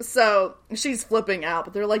 Yeah. So she's flipping out,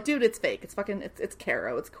 but they're like, dude, it's fake. It's fucking, it's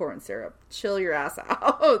Caro. It's corn syrup. Chill your ass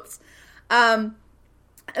out.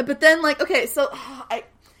 But then, like, okay, so I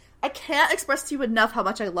can't express to you enough how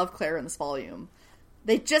much I love Claire in this volume.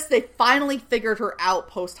 They finally figured her out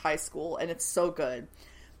post high school, and it's so good.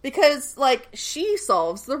 Because, like, she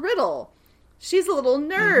solves the riddle. She's a little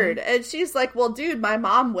nerd, and she's like, well, dude, my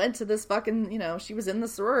mom went to this fucking, she was in the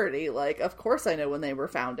sorority. Like, of course I know when they were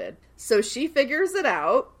founded. So she figures it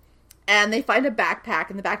out, and they find a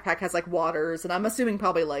backpack, and the backpack has, like, waters, and I'm assuming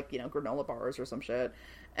probably, like, granola bars or some shit.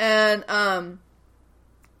 And,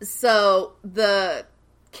 so the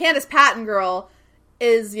Candace Patton girl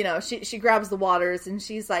is, she grabs the waters, and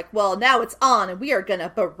she's like, well, now it's on, and we are gonna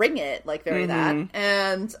bring it, like, very that.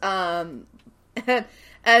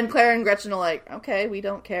 And Claire and Gretchen are like, okay, we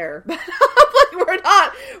don't care. But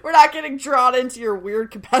like, we're not getting drawn into your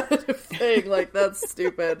weird competitive thing. Like, that's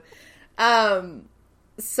stupid.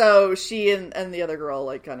 So she and the other girl,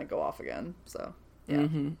 like, kind of go off again. So, yeah.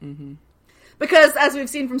 Because, as we've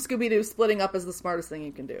seen from Scooby-Doo, splitting up is the smartest thing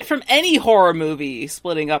you can do. From any horror movie,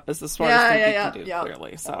 splitting up is the smartest thing you can do,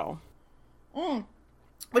 clearly, so.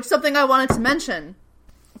 Which is something I wanted to mention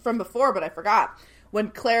from before, but I forgot. When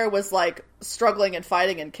Claire was, like, struggling and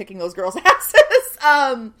fighting and kicking those girls'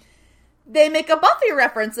 asses, they make a Buffy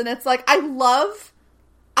reference, and it's like, I love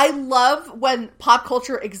when pop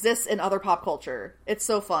culture exists in other pop culture. It's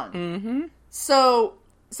so fun. So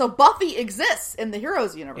Buffy exists in the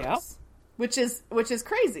Heroes universe, which is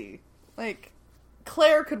crazy. Like,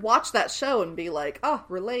 Claire could watch that show and be like, oh,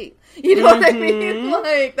 relate. You know what I mean?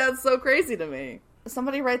 Like, that's so crazy to me.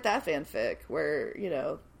 Somebody write that fanfic where,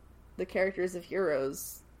 the characters of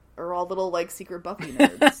Heroes are all little, like, secret Buffy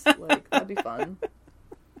nerds. Like, that'd be fun.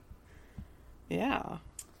 Yeah.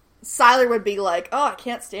 Siler would be like, oh, I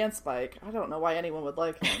can't stand Spike. I don't know why anyone would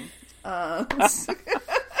like him.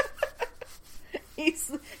 He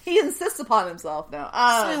insists upon himself now.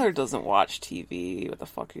 Siler doesn't watch TV. What the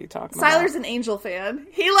fuck are you talking about? Siler's an Angel fan.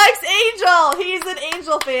 He likes Angel! He's an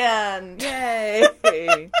Angel fan!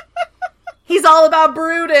 Yay! He's all about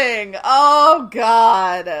brooding! Oh,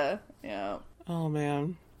 God. Yeah. Oh,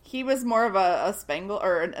 man. He was more of a Spangle,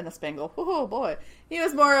 or a Spangle. Oh, boy. He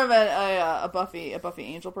was more of a Buffy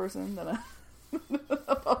Angel person than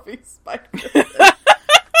a Buffy Spike person.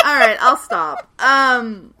 Alright, I'll stop.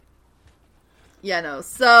 Yeah, no.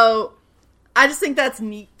 So, I just think that's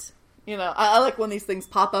neat. I like when these things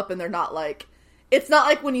pop up and they're not like... It's not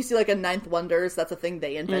like when you see, like, a Ninth Wonders, that's a thing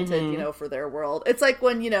they invented, for their world. It's like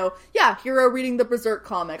when, Hero reading the Berserk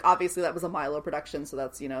comic. Obviously, that was a Milo production, so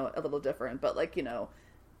that's, a little different. But, like,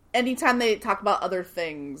 anytime they talk about other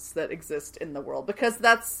things that exist in the world. Because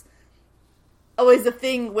that's always the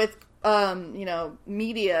thing with,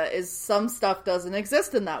 media, is some stuff doesn't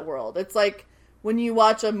exist in that world. It's like when you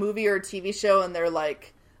watch a movie or a TV show and they're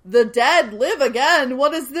like, the dead live again.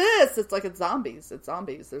 What is this? It's like, it's zombies. It's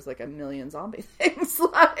zombies. There's like a million zombie things.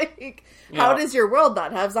 Like, how does your world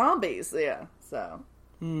not have zombies? Yeah. So.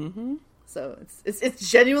 So it's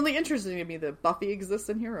genuinely interesting to me that Buffy exists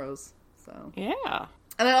in Heroes. So. Yeah.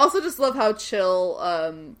 And I also just love how chill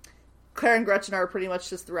Claire and Gretchen are pretty much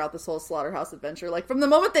just throughout this whole Slaughterhouse adventure. Like, from the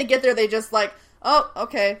moment they get there, they just like, oh,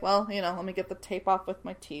 okay, well, let me get the tape off with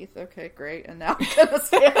my teeth. Okay, great. And now I'm gonna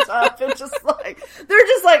stand up and just like, they're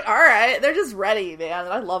just like, all right. They're just ready, man.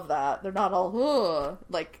 And I love that. They're not all,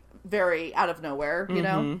 like, very out of nowhere, you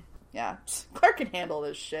know? Yeah. Claire can handle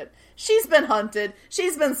this shit. She's been hunted.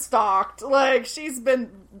 She's been stalked. Like, she's been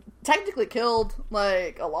technically killed,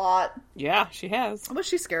 like, a lot. Yeah, she has. What's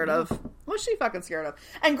she scared of? What's she fucking scared of?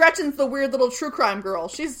 And Gretchen's the weird little true crime girl.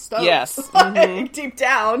 She's stoked. Yes. Like, deep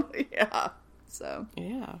down. Yeah. So.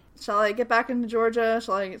 Yeah. Shall I get back into Georgia?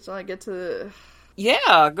 Shall I get to...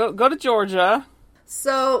 Yeah, go to Georgia.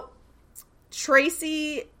 So,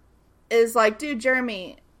 Tracy is like, dude,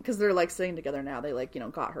 Jeremy... Because they're, like, sitting together now. They, like,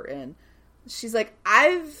 got her in. She's like,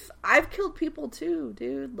 I've killed people, too,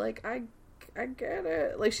 dude. Like, I get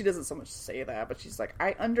it. Like, she doesn't so much say that, but she's like,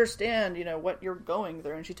 I understand, what you're going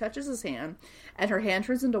through. And she touches his hand, and her hand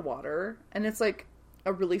turns into water. And it's, like,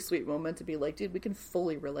 a really sweet moment to be like, dude, we can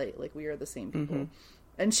fully relate. Like, we are the same people.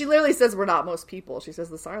 And she literally says, we're not most people. She says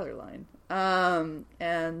the Siler line.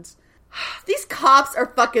 And these cops are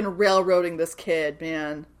fucking railroading this kid,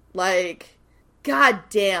 man. Like... God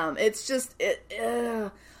damn, it's just,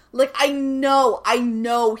 like, I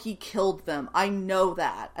know he killed them. I know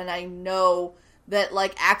that. And I know that,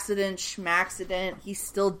 like, accident, schmaccident, he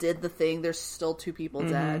still did the thing. There's still 2 people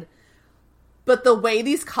dead. But the way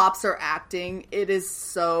these cops are acting, it is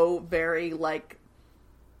so very, like,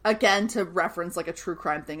 again, to reference like a true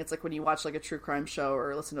crime thing, it's like when you watch like a true crime show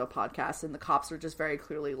or listen to a podcast and the cops are just very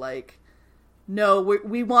clearly like, no,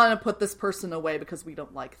 we want to put this person away because we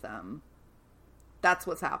don't like them. That's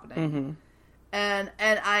what's happening. Mm-hmm. And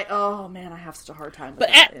I, oh man, I have such a hard time with but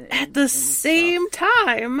that. at the same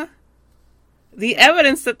time, the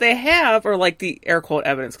evidence that they have, or like the air quote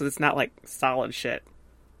evidence, because it's not like solid shit,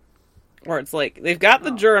 where it's like they've got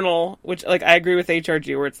the journal, which like I agree with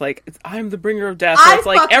HRG, where it's like I'm the bringer of death. So it's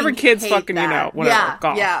like every kid's fucking that. You know,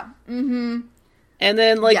 whatever. Yeah. Mm-hmm. And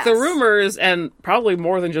then like the rumors, and probably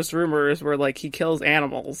more than just rumors, were like he kills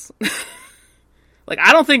animals. Like,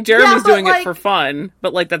 I don't think Jeremy's doing it for fun,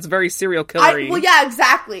 but, like, that's very serial killer-y. Well, yeah,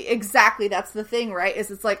 exactly. That's the thing, right?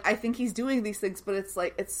 It's like, I think he's doing these things, but it's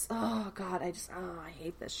like, oh, God, I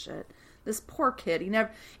hate this shit. This poor kid,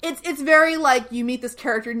 it's very, like, you meet this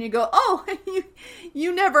character and you go, oh,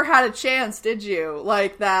 you never had a chance, did you?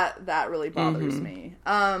 Like, that really bothers me.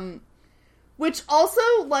 Which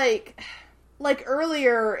also, like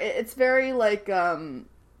earlier, it's very, like,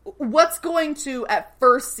 what's going to at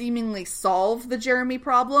first seemingly solve the Jeremy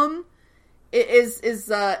problem is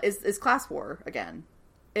class war again.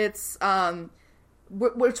 It's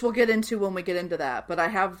which we'll get into when we get into that, but I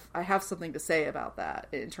have something to say about that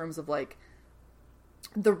in terms of like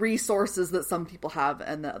the resources that some people have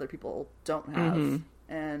and that other people don't have,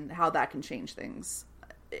 and how that can change things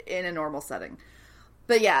in a normal setting.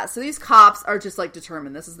 But yeah, so these cops are just, like,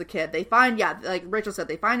 determined. This is the kid. They find, like Rachel said,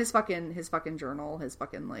 they find his fucking journal, his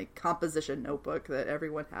fucking, like, composition notebook that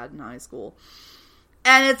everyone had in high school.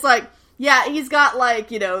 And it's like, yeah, he's got,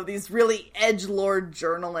 like, you know, these really edgelord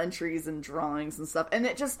journal entries and drawings and stuff. And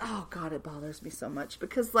it just, oh, God, it bothers me so much.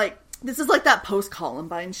 Because, like, this is, like, that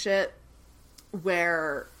post-Columbine shit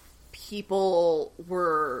where people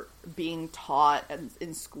were being taught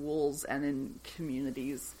in schools and in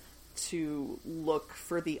communities to look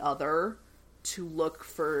for the other, to look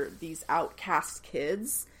for these outcast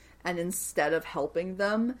kids, and instead of helping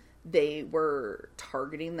them, they were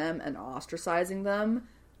targeting them and ostracizing them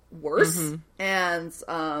worse, and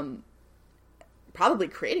probably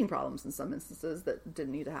creating problems in some instances that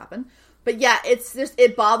didn't need to happen. But yeah, it's just,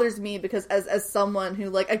 it bothers me because as someone who,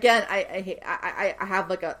 like, again, I have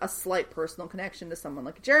like a slight personal connection to someone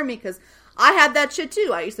like Jeremy, because I had that shit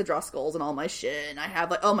too. I used to draw skulls and all my shit, and I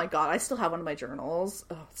have, like, oh my God, I still have one of my journals.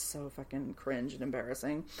 Oh, it's so fucking cringe and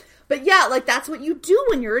embarrassing. But yeah, like, that's what you do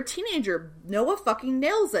when you're a teenager. Noah fucking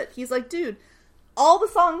nails it. He's like, dude, all the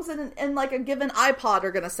songs in like a given iPod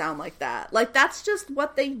are gonna sound like that. Like, that's just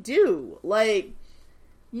what they do. Like,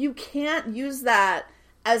 you can't use that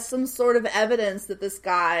as some sort of evidence that this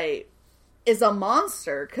guy is a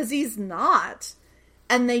monster, because he's not.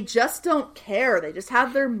 And they just don't care. They just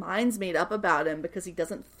have their minds made up about him because he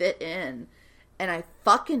doesn't fit in. And I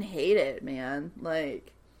fucking hate it, man.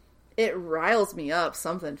 Like, it riles me up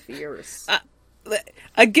something fierce.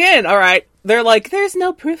 Again, alright, they're like, there's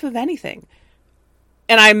no proof of anything.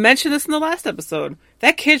 And I mentioned this in the last episode.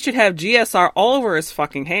 That kid should have GSR all over his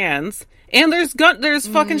fucking hands. And there's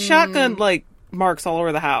fucking shotgun, like, marks all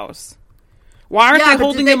over the house. Why aren't they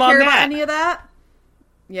holding him on that? About any of that?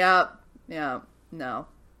 Yeah, no.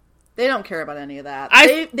 They don't care about any of that.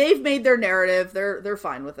 They've made their narrative. They're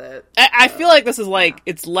fine with it. I feel like this is like,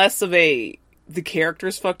 it's less of the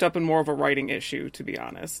character's fucked up and more of a writing issue, to be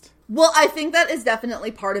honest. Well, I think that is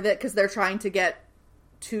definitely part of it, because they're trying to get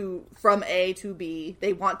from A to B.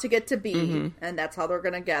 They want to get to B, and that's how they're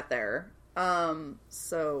gonna get there.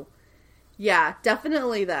 So yeah,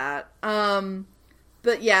 definitely that.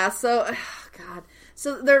 But yeah, so God,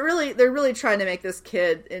 so they're really trying to make this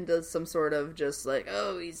kid into some sort of just like,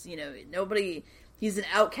 oh, he's, you know, nobody, he's an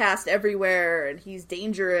outcast everywhere, and he's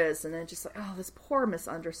dangerous, and then just like, oh, this poor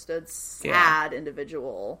misunderstood, sad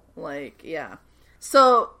individual. Like, yeah.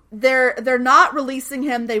 So they're not releasing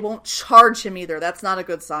him. They won't charge him either. That's not a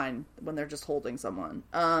good sign when they're just holding someone.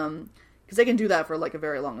 Because they can do that for like a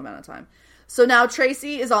very long amount of time. So now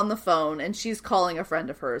Tracy is on the phone, and she's calling a friend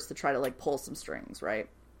of hers to try to, like, pull some strings, right?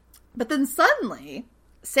 But then suddenly,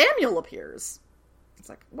 Samuel appears. It's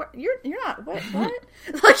like, what? You're not, what?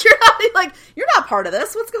 Like, you're not part of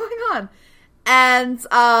this. What's going on?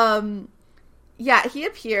 And, yeah, he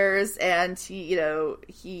appears, and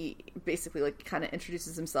he basically, like, kind of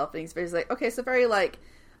introduces himself, and he's very, like, okay, so very, like,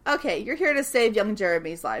 okay, you're here to save young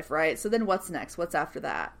Jeremy's life, right? So then what's next? What's after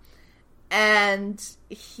that? And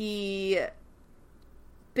he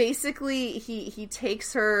basically he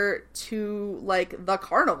takes her to, like, the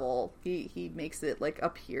carnival. He makes it, like,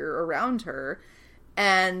 appear around her,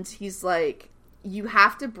 and he's like, you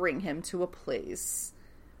have to bring him to a place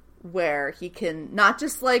where he can not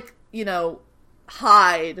just, like, you know,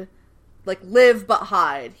 hide like live but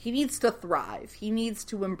hide. He needs to thrive. He needs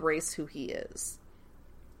to embrace who he is.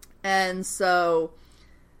 And so,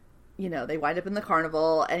 you know, they wind up in the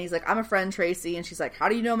carnival, and he's like, I'm a friend, Tracy. And she's like, how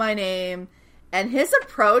do you know my name? And his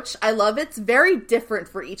approach, I love, it's very different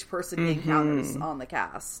for each person he encounters on the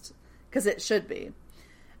cast. Because it should be.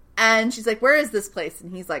 And she's like, where is this place?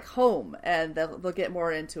 And he's like, home. And they'll get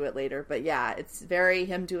more into it later. But yeah, it's very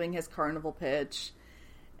him doing his carnival pitch.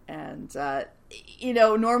 And, you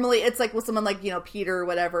know, normally it's like with someone like, you know, Peter or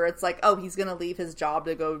whatever. It's like, oh, he's going to leave his job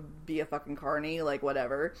to go be a fucking carny, like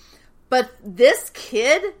whatever. But this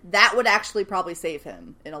kid, that would actually probably save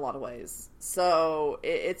him in a lot of ways. So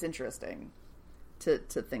it's interesting to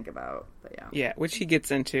think about. But yeah. Yeah, which he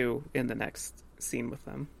gets into in the next scene with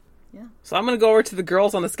them. Yeah. So I'm going to go over to the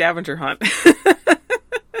girls on the scavenger hunt.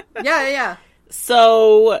 Yeah.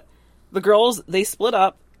 So the girls, they split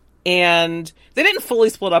up, and they didn't fully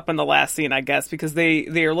split up in the last scene, I guess, because they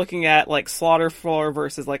are looking at like slaughter floor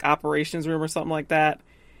versus like operations room or something like that.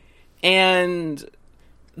 And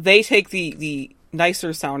they take the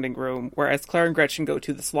nicer sounding room, whereas Claire and Gretchen go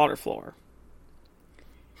to the slaughter floor.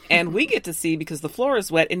 And we get to see, because the floor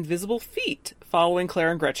is wet, invisible feet following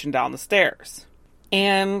Claire and Gretchen down the stairs.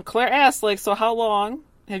 And Claire asks, like, so how long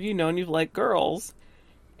have you known you've liked girls?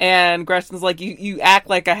 And Gretchen's like, you act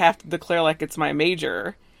like I have to declare like it's my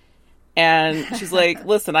major. And she's like,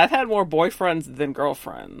 listen, I've had more boyfriends than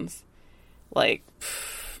girlfriends. Like,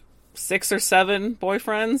 6 or 7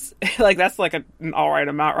 boyfriends? Like, that's like an alright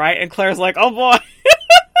amount, right? And Claire's like, oh boy.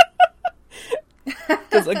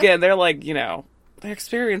 Because again, they're like, you know, their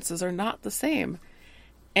experiences are not the same.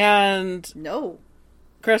 And no.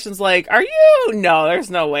 Gretchen's like, are you? No,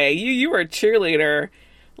 there's no way. You were a cheerleader.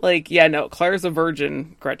 Like, yeah, no, Claire's a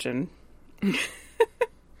virgin, Gretchen.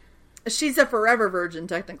 She's a forever virgin,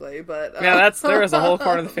 technically, but... Yeah, there is a whole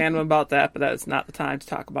part of the fandom about that, but that's not the time to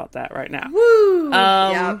talk about that right now. Woo!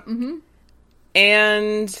 Yeah. Mm-hmm.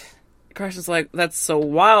 And Gretchen's like, that's so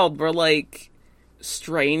wild. We're like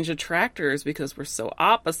strange attractors because we're so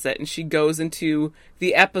opposite. And she goes into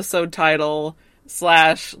the episode title /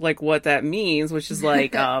 like what that means, which is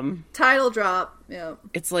like... title drop, yeah.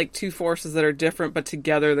 It's like two forces that are different, but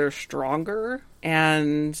together they're stronger.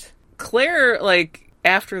 And Claire, like...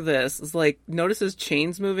 after this, is like, notices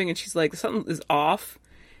chains moving, and she's like, something is off,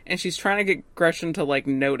 and she's trying to get Gretchen to, like,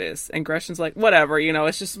 notice, and Gretchen's like, whatever, you know,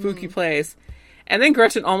 it's just spooky place. And then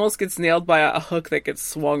Gretchen almost gets nailed by a hook that gets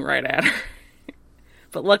swung right at her.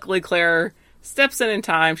 But luckily Claire steps in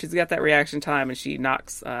time, she's got that reaction time, and she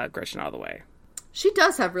knocks Gretchen out of the way. She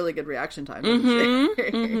does have really good reaction time, doesn't she?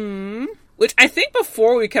 Mm-hmm. Which I think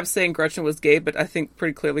before we kept saying Gretchen was gay, but I think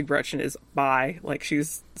pretty clearly Gretchen is bi, like,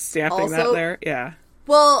 she's stamping also, that there, yeah.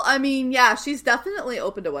 Well, I mean, yeah, she's definitely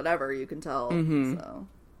open to whatever, you can tell. Mm-hmm. So,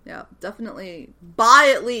 yeah, definitely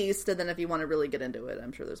bi at least, and then if you want to really get into it,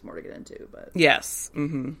 I'm sure there's more to get into, but... Yes,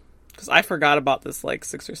 mm-hmm. Because I forgot about this, like,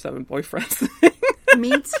 6 or 7 boyfriends thing.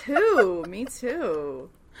 Me too.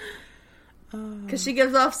 Because she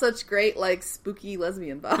gives off such great, like, spooky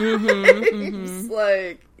lesbian vibes. Mm-hmm.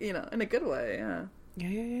 Like, you know, in a good way, yeah. Yeah.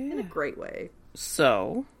 In a great way.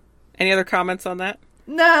 So, any other comments on that?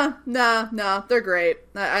 No, they're great.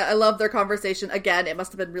 I love their conversation. Again, it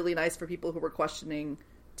must have been really nice for people who were questioning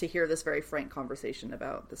to hear this very frank conversation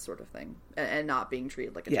about this sort of thing and not being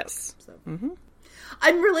treated like a joke. So. Mm-hmm.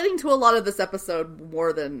 I'm relating to a lot of this episode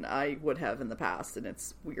more than I would have in the past, and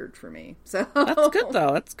it's weird for me. So that's good,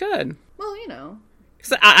 though. That's good. Well, you know.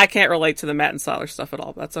 So I can't relate to the Matt and Siler stuff at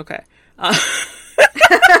all, but that's okay.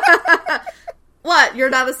 What? You're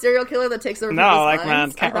not a serial killer that takes over? No, like,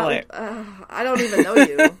 man, can't relate. I don't even know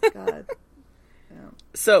you. God. Yeah.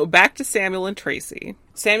 So back to Samuel and Tracy.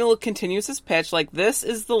 Samuel continues his pitch, like, this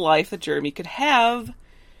is the life that Jeremy could have,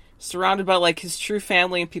 surrounded by, like, his true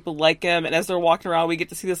family and people like him. And as they're walking around, we get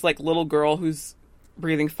to see this, like, little girl who's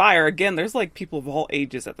breathing fire. Again, there's, like, people of all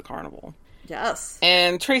ages at the carnival. Yes.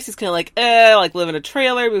 And Tracy's kind of like, live in a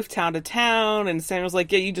trailer, move town to town. And Samuel's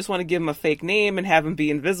like, yeah, you just want to give him a fake name and have him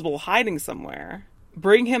be invisible, hiding somewhere.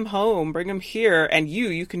 Bring him home, bring him here, and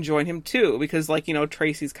you can join him too. Because, like, you know,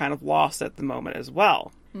 Tracy's kind of lost at the moment as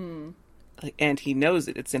well. And he knows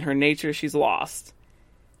it. It's in her nature. She's lost.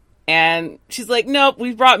 And she's like, nope,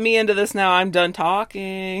 we've brought me into this now. I'm done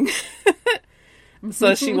talking.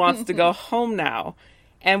 So she wants to go home now.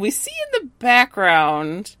 And we see in the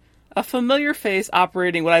background a familiar face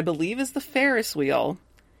operating what I believe is the Ferris wheel,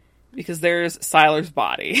 because there's Siler's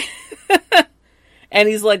body. And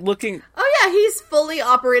he's like looking... Oh yeah, he's fully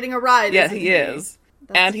operating a ride. Yeah, he is.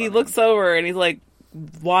 And he looks over and he's like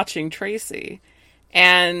watching Tracy.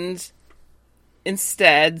 And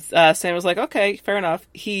instead, Sam was like, okay, fair enough.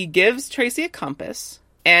 He gives Tracy a compass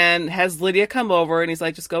and has Lydia come over, and he's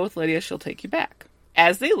like, just go with Lydia, she'll take you back.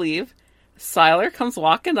 As they leave, Sylar comes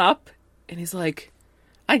walking up, and he's like,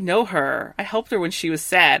 I know her. I helped her when she was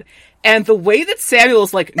sad. And the way that Samuel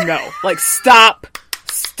is like, no, like, stop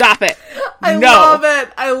it.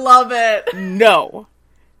 I love it. No.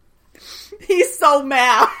 He's so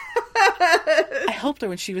mad. I helped her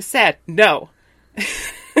when she was sad. No.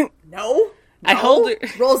 No? I held her.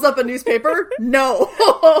 Rolls up a newspaper? No.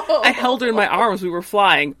 I held her in my arms. We were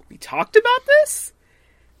flying. We talked about this?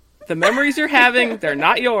 The memories you're having, they're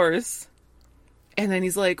not yours. And then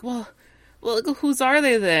he's like, well, whose are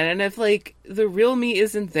they then? And if, like, the real me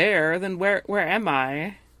isn't there, then where am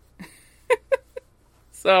I?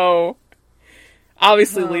 So,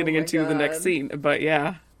 obviously leading into the next scene. But,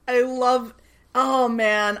 yeah. Oh,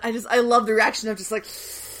 man. I love the reaction of just like,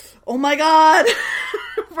 oh my god.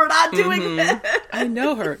 We're not doing it. I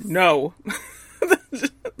know her. No.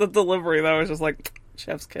 The delivery, though, was just like,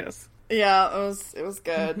 chef's kiss. Yeah, it was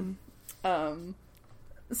good.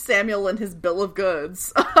 Samuel and his bill of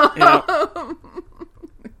goods. Yeah.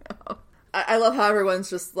 I love how everyone's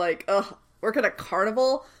just like, ugh, work at a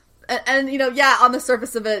carnival. And, you know, yeah, on the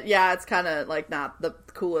surface of it, yeah, it's kind of, like, not the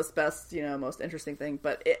coolest, best, you know, most interesting thing.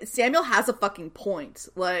 But Samuel has a fucking point.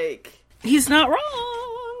 Like, he's not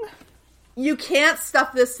wrong. You can't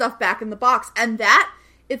stuff this stuff back in the box. And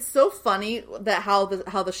it's so funny that how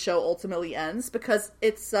the show ultimately ends, because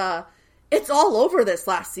it's all over this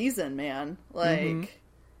last season, man. Like,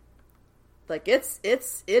 like it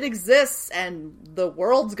exists, and the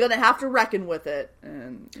world's gonna have to reckon with it.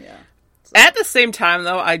 And yeah. So. At the same time,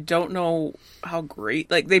 though, I don't know how great.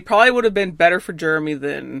 Like, they probably would have been better for Jeremy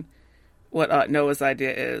than what Noah's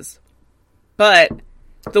idea is. But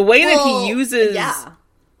the way that he uses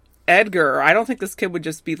Edgar, I don't think this kid would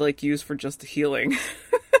just be, like, used for just healing.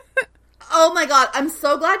 Oh my god, I'm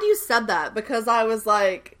so glad you said that, because I was,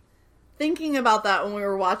 like, thinking about that when we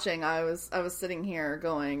were watching. I was sitting here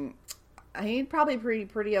going, he'd probably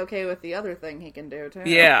pretty okay with the other thing he can do, too.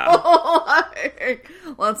 Yeah. Like,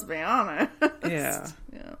 let's be honest. Yeah.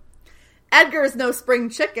 Edgar's no spring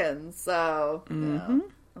chicken, so, you know,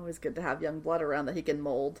 always good to have young blood around that he can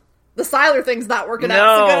mold. The Sylar thing's not working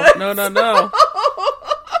out so good. No.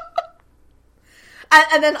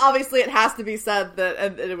 And then, obviously, it has to be said that,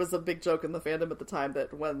 and it was a big joke in the fandom at the time,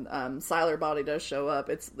 that when Sylar body does show up,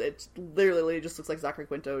 it literally just looks like Zachary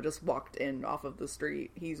Quinto just walked in off of the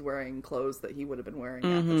street. He's wearing clothes that he would have been wearing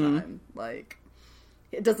at the time. Like,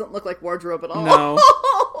 it doesn't look like wardrobe at all. No.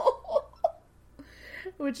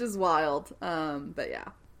 Which is wild. But yeah.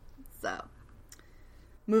 So,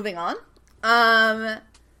 moving on.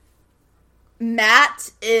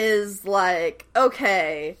 Matt is like,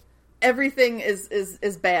 okay, everything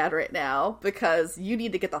is bad right now because you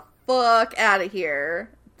need to get the fuck out of here.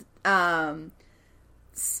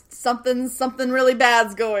 Something really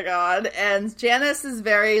bad's going on, and Janice is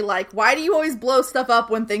very like, why do you always blow stuff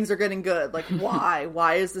up when things are getting good? Like, why?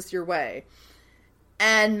 Why is this your way?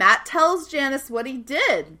 And Matt tells Janice what he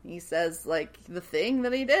did. He says, like, the thing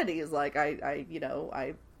that he did. He's like,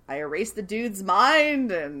 I erased the dude's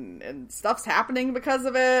mind, and stuff's happening because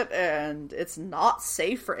of it, and it's not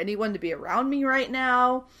safe for anyone to be around me right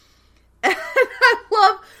now. And I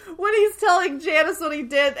love when he's telling Janice what he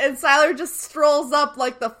did, and Sylar just strolls up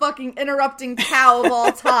like the fucking interrupting cow of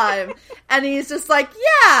all time. And he's just like,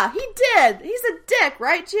 yeah, he did. He's a dick,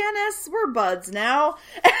 right, Janice? We're buds now.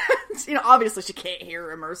 And, you know, obviously she can't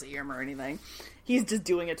hear him or see him or anything. He's just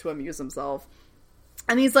doing it to amuse himself.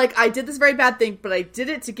 And he's like, I did this very bad thing, but I did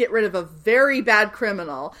it to get rid of a very bad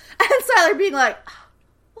criminal. And Sylar being like,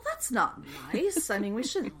 well, that's not nice. I mean, we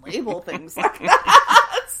shouldn't label things like that.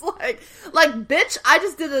 It's like, bitch, I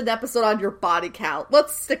just did an episode on your body count.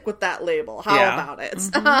 Let's stick with that label. How about it?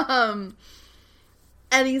 Mm-hmm.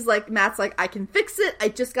 And he's like, Matt's like, I can fix it. I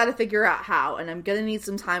just got to figure out how, and I'm going to need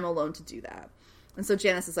some time alone to do that. And so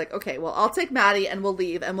Janice is like, okay, well, I'll take Maddie and we'll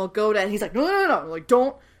leave and we'll go to, and he's like, no. I'm like,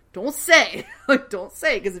 don't say. Like, don't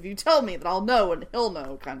say, because if you tell me, then I'll know and he'll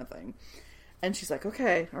know, kind of thing. And she's like,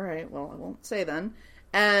 okay, all right, well, I won't say then.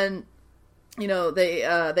 And, you know,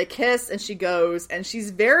 they kiss, and she goes, and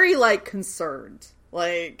she's very, like, concerned.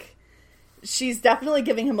 Like, she's definitely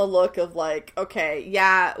giving him a look of, like, okay,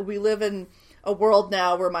 yeah, we live in a world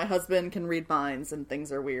now where my husband can read minds and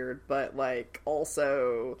things are weird, but, like,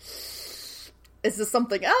 also, is this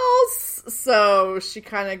something else? So she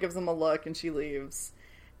kind of gives him a look, and she leaves.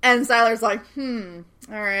 And Sylar's like,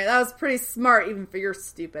 alright, that was pretty smart, even for your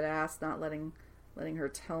stupid ass, not letting her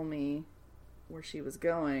tell me where she was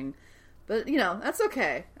going. But, you know, that's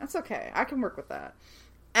okay. That's okay. I can work with that.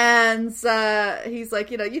 And he's like,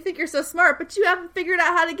 you think you're so smart, but you haven't figured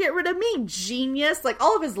out how to get rid of me, genius. Like,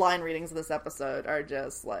 all of his line readings in this episode are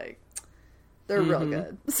just, like, they're real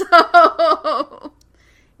good. So,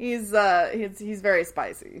 he's very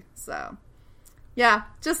spicy. So, yeah,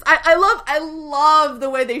 just, I love the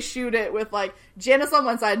way they shoot it with, like, Janice on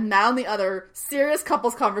one side, Matt on the other, serious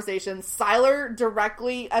couples conversation, Sylar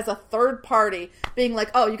directly as a third party, being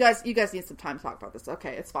like, oh, you guys need some time to talk about this.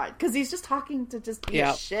 Okay, it's fine. Because he's just talking to just be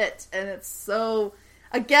shit. And it's so,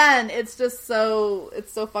 again, it's so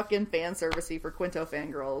fucking fan servicey for Quinto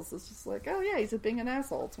fangirls. It's just like, oh yeah, he's being an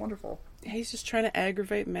asshole. It's wonderful. He's just trying to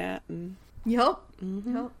aggravate Matt. Yep.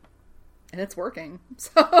 And it's working.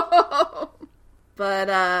 So...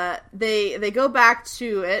 But they go back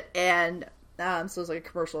to it, and so it's like a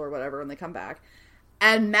commercial or whatever, and they come back.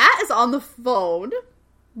 And Matt is on the phone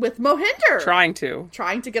with Mohinder. Trying to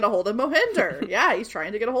get a hold of Mohinder. Yeah, he's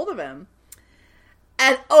trying to get a hold of him.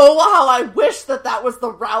 And oh, how I wish that was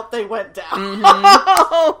the route they went down.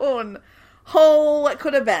 Oh, it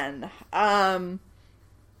could have been.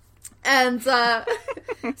 And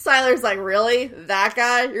Sylar's like, really? That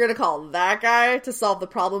guy? You're gonna call that guy to solve the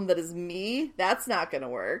problem that is me? That's not gonna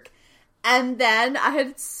work. And then I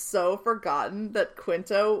had so forgotten that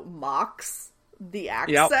Quinto mocks the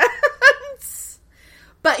accent. Yep.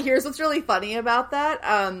 But here's what's really funny about that.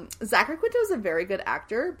 Zachary Quinto is a very good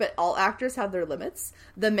actor, but all actors have their limits.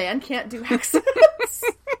 The man can't do accents.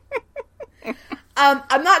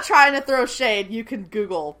 I'm not trying to throw shade. You can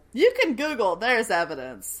Google. There's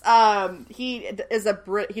evidence. He does a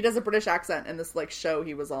British accent in this like show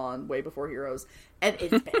he was on way before Heroes, and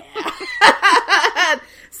it's bad.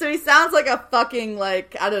 So he sounds like a fucking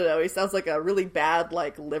like, I don't know. He sounds like a really bad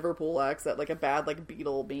like Liverpool accent, like a bad like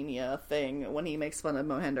Beatlemania thing when he makes fun of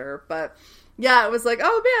Mohinder. But yeah, it was like,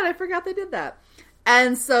 oh man, I forgot they did that.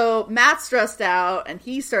 And so Matt's stressed out, and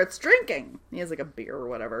he starts drinking. He has like a beer or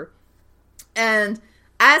whatever. And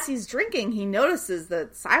as he's drinking, he notices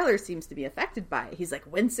that Sylar seems to be affected by it. He's like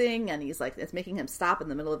wincing, and he's like, it's making him stop in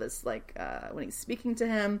the middle of his like, when he's speaking to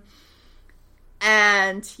him.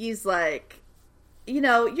 And he's like,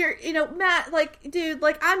 Matt, like, dude,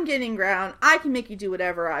 like, I'm gaining ground. I can make you do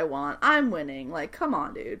whatever I want. I'm winning. Like, come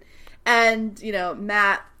on, dude. And,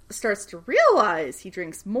 Matt starts to realize he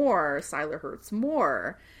drinks more, Sylar hurts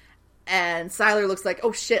more. And Sylar looks like,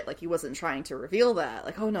 oh shit, like he wasn't trying to reveal that.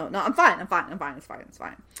 Like, oh no, I'm fine, it's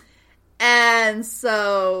fine. And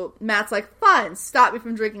so Matt's like, fine, stop me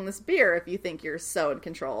from drinking this beer if you think you're so in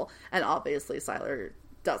control. And obviously Sylar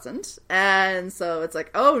doesn't. And so it's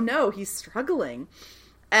like, oh no, he's struggling.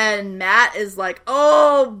 And Matt is like,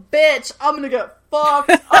 oh bitch, I'm gonna get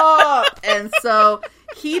fucked up. And so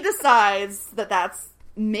he decides that that's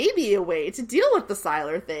maybe a way to deal with the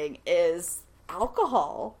Sylar thing is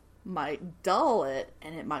alcohol might dull it,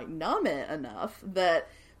 and it might numb it enough that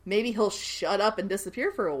maybe he'll shut up and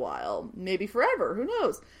disappear for a while, maybe forever, who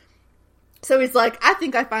knows. So he's like, I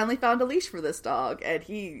think I finally found a leash for this dog. And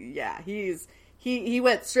he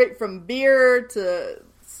went straight from beer to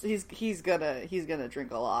he's gonna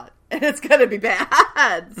drink a lot, and it's gonna be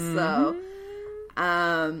bad. So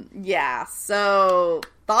so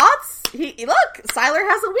thoughts? Look, Sylar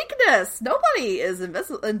has a weakness. Nobody is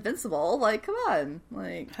invincible. Like, come on.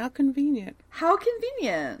 Like, how convenient.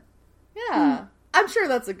 Yeah. I'm sure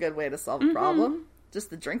that's a good way to solve a problem.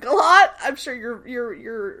 Just to drink a lot. I'm sure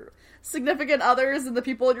your significant others and the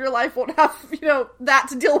people in your life won't have, that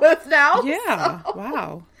to deal with now. Yeah. So.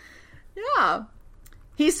 Wow. Yeah.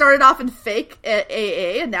 He started off in fake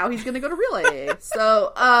AA, and now he's going to go to real AA.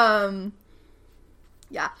 So,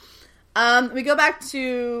 yeah. We go back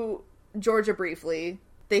to Georgia briefly.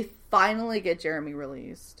 They finally get Jeremy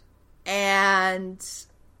released. And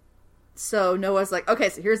so Noah's like, okay,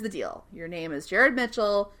 so here's the deal. Your name is Jared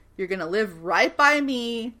Mitchell. You're going to live right by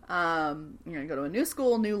me. You're going to go to a new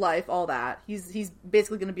school, new life, all that. He's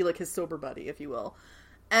basically going to be like his sober buddy, if you will.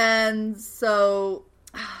 And so,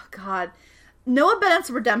 oh God, Noah Bennett's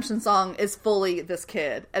redemption song is fully this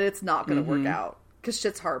kid, and it's not going to work out because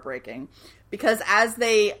shit's heartbreaking. Because as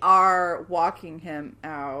they are walking him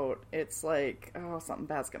out, it's like, oh, something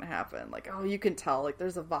bad's going to happen. Like, oh, you can tell. Like,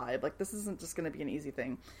 there's a vibe. Like, this isn't just going to be an easy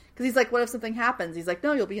thing. Because he's like, what if something happens? He's like,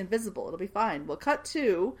 no, you'll be invisible. It'll be fine. Well, cut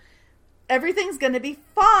to, everything's going to be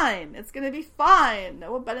fine. It's going to be fine.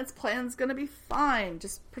 Noah Bennett's plan's going to be fine.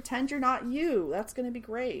 Just pretend you're not you. That's going to be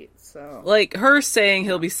great. So, like, her saying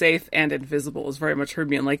he'll be safe and invisible is very much her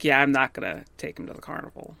being like, yeah, I'm not going to take him to the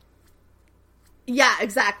carnival. Yeah,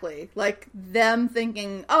 exactly. Like, them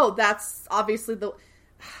thinking, oh, that's obviously the...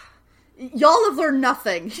 Y'all have learned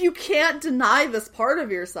nothing. You can't deny this part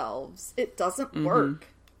of yourselves. It doesn't work.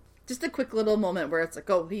 Just a quick little moment where it's like,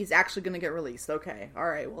 oh, he's actually going to get released. Okay, all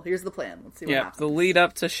right, well, here's the plan. Let's see what happens. The lead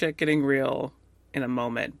up to shit getting real in a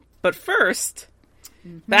moment. But first,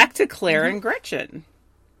 back to Claire and Gretchen.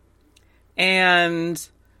 And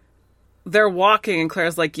they're walking, and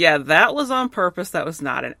Claire's like, yeah, that was on purpose. That was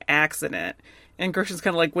not an accident. And Gretchen's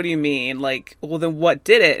kind of like, what do you mean? Like, well, then what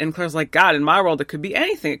did it? And Claire's like, God, in my world, it could be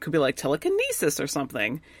anything. It could be like telekinesis or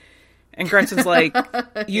something. And Gretchen's like,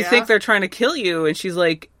 you think they're trying to kill you? And she's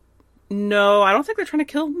like, no, I don't think they're trying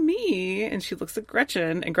to kill me. And she looks at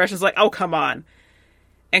Gretchen, and Gretchen's like, oh, come on.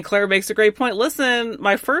 And Claire makes a great point. Listen,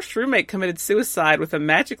 my first roommate committed suicide with a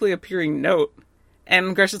magically appearing note.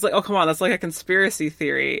 And Gretchen's like, oh, come on, that's like a conspiracy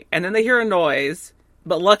theory. And then they hear a noise,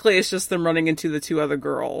 but luckily it's just them running into the two other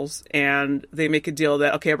girls. And they make a deal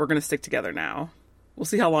that, okay, we're going to stick together now. We'll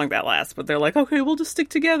see how long that lasts. But they're like, okay, we'll just stick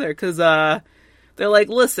together. Because they're like,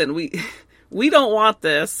 listen, we don't want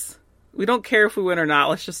this. We don't care if we win or not.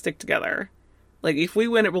 Let's just stick together. Like, if we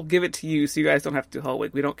win it, we'll give it to you so you guys don't have to do the whole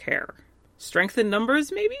week. We don't care. Strength in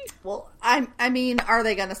numbers, maybe? Well, I mean, are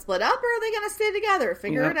they going to split up or are they going to stay together?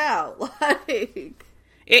 Figure it out. Like,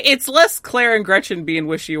 it's less Claire and Gretchen being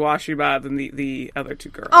wishy-washy about than the other two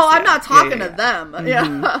girls. Oh, I'm not talking to them.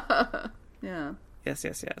 Mm-hmm. Yeah.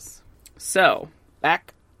 Yes. So,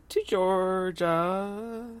 back to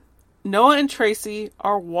Georgia. Noah and Tracy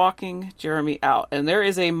are walking Jeremy out, and there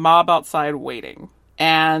is a mob outside waiting.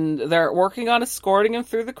 And they're working on escorting him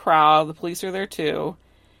through the crowd. The police are there too.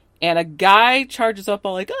 And a guy charges up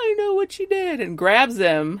all like, I know what you did, and grabs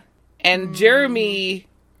him. And Jeremy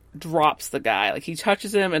drops the guy. Like, he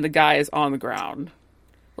touches him, and the guy is on the ground.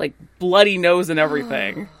 Like, bloody nose and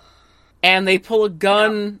everything. And they pull a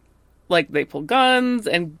gun. Like, they pull guns,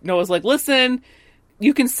 and Noah's like, listen,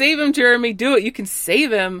 you can save him, Jeremy. Do it. You can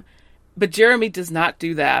save him. But Jeremy does not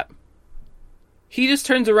do that. He just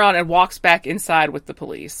turns around and walks back inside with the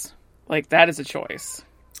police. Like, that is a choice.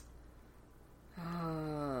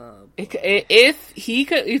 If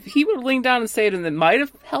he would have leaned down and saved him, that might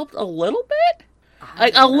have helped a little bit.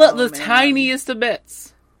 Like, the tiniest of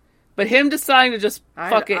bits. But him deciding to just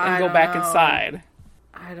fuck it and go back inside.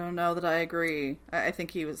 I don't know that I agree. I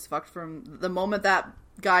think he was fucked from the moment that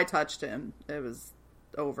guy touched him. It was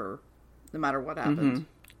over, no matter what happened. Mm-hmm.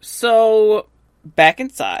 So, back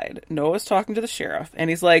inside, Noah's talking to the sheriff, and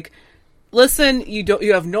he's like, listen, you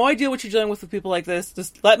have no idea what you're dealing with people like this.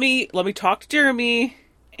 Just let me talk to Jeremy.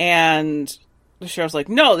 And the sheriff's like,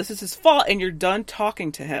 no, this is his fault, and you're done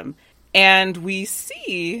talking to him. And we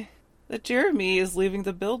see that Jeremy is leaving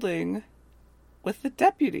the building with the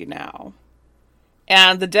deputy now.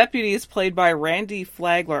 And the deputy is played by Randy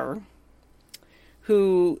Flagler,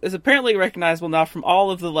 who is apparently recognizable now from all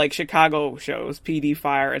of the, like, Chicago shows, PD,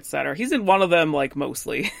 Fire, etc. He's in one of them, like,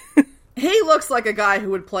 mostly. He looks like a guy who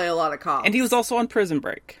would play a lot of cops. And he was also on Prison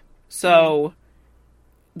Break. So,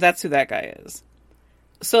 that's who that guy is.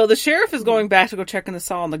 So the sheriff is going back to go check in the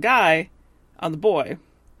cell on the boy.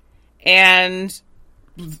 And,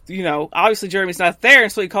 you know, obviously Jeremy's not there,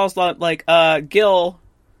 and so he calls, like, Gil,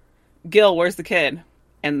 where's the kid?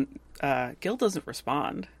 And Gil doesn't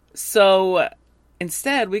respond. So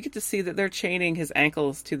instead, we get to see that they're chaining his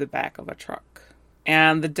ankles to the back of a truck.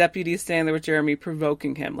 And the deputy is standing there with Jeremy,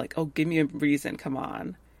 provoking him, like, oh, give me a reason, come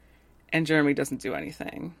on. And Jeremy doesn't do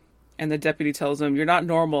anything. And the deputy tells him, you're not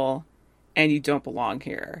normal, and you don't belong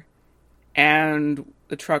here. And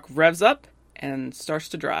the truck revs up and starts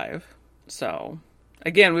to drive. So,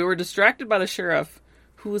 again, we were distracted by the sheriff,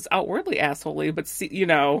 who was outwardly assholey, but, you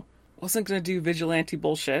know, wasn't going to do vigilante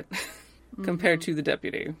bullshit compared to the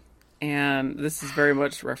deputy. And this is very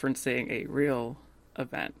much referencing a real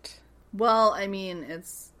event. Well, I mean,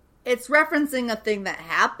 it's referencing a thing that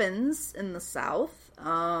happens in the South,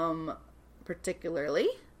 particularly.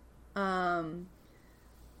 But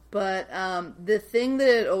the thing that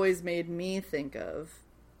it always made me think of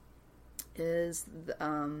is,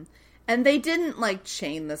 and they didn't, like,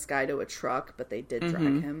 chain this guy to a truck, but they did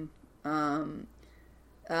drag him.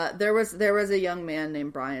 There was a young man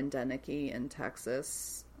named Brian Deneke in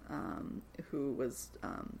Texas who was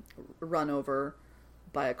run over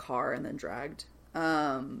by a car and then dragged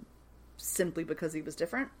simply because he was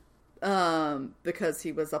different, because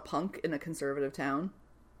he was a punk in a conservative town.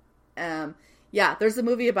 Yeah, there's a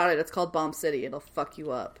movie about it. It's called Bomb City. It'll fuck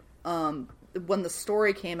you up. When the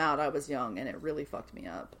story came out, I was young, and it really fucked me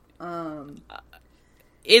up.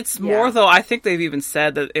 It's more, though, I think they've even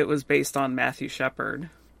said that it was based on Matthew Shepard.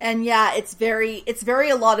 And yeah, it's very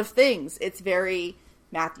a lot of things. It's very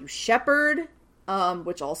Matthew Shepard,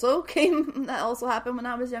 which also happened when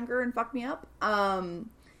I was younger and fucked me up.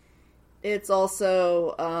 It's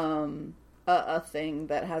also a thing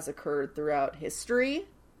that has occurred throughout history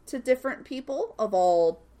to different people of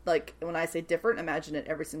all, like, when I say different, imagine it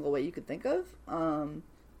every single way you could think of.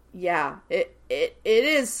 Yeah, it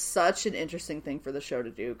is such an interesting thing for the show to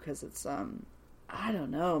do, because it's, I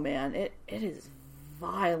don't know, man, it is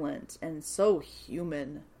violent and so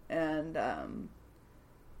human and,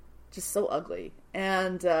 just so ugly.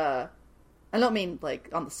 And, I don't mean, like,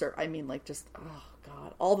 on the surface, I mean, like, just, oh,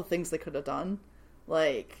 God, all the things they could have done.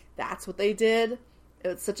 Like, that's what they did.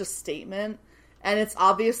 It's such a statement. And it's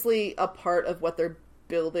obviously a part of what they're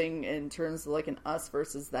building in terms of, like, an us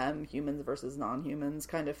versus them, humans versus non-humans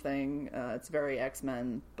kind of thing. It's very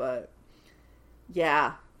X-Men, but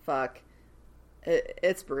yeah, fuck.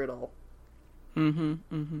 It's brutal.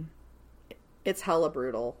 It's hella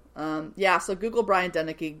brutal. Yeah, so Google Brian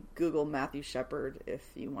Dennehy, Google Matthew Shepard if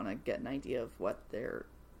you want to get an idea of what they're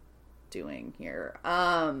doing here.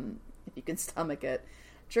 If you can stomach it.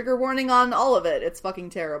 Trigger warning on all of it. It's fucking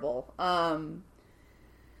terrible.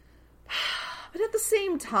 But at the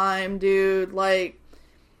same time, dude, like,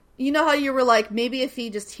 you know how you were like, maybe if he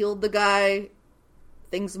just healed the guy,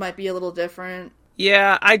 things might be a little different?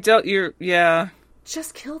 Yeah, yeah.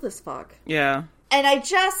 Just kill this fuck. Yeah. And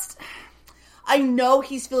I know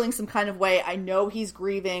he's feeling some kind of way. I know he's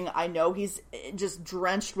grieving. I know he's just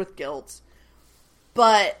drenched with guilt.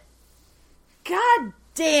 But, god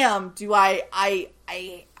damn, do I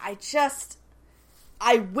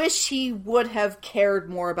wish he would have cared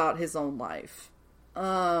more about his own life.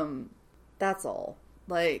 That's all.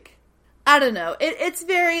 Like, I don't know. It's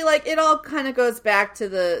very, like, it all kind of goes back to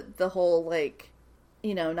the whole, like,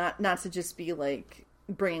 you know, not to just be, like,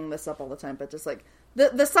 bringing this up all the time, but just, like, the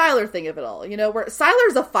Sylar thing of it all, you know, where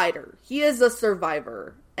Sylar's a fighter. He is a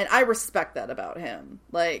survivor, and I respect that about him.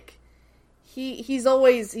 Like, he's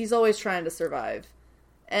always trying to survive.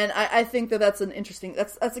 And I think that's an interesting,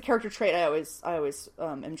 that's a character trait I always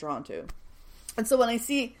am drawn to. And so when I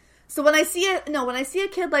see a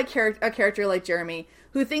kid like a character like Jeremy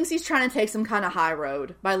who thinks he's trying to take some kind of high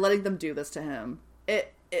road by letting them do this to him,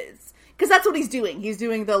 it's because that's what he's doing. He's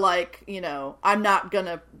doing the, like, you know, I'm not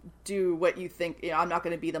gonna do what you think, you know, I'm not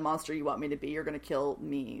gonna be the monster you want me to be. You're gonna kill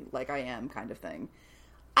me like I am, kind of thing.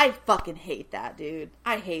 I fucking hate that, dude.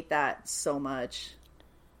 I hate that so much.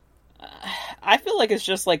 I feel like it's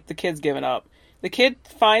just like the kid's giving up. The kid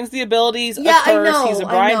finds the abilities at first. I know, he's a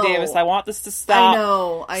Brian Davis. I want this to stop. I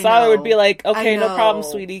know. Sylar would be like, okay, no problem,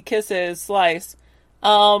 sweetie. Kisses, slice.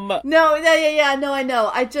 No, yeah, no, I know.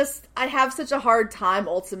 I have such a hard time,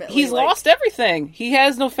 ultimately. He's lost everything. He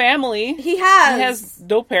has no family. He has. He has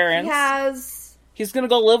no parents. He's gonna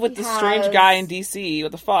go live with this strange guy in DC.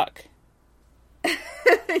 What the fuck?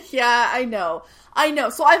 Yeah, I know.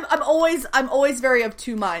 So I'm always very of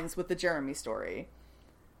two minds with the Jeremy story.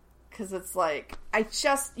 Because it's like, I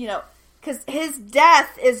just, you know, because his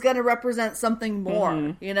death is going to represent something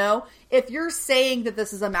more, you know? If you're saying that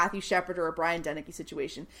this is a Matthew Shepard or a Brian Dennehy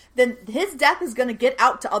situation, then his death is going to get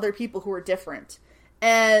out to other people who are different.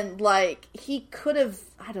 And, like, he could have,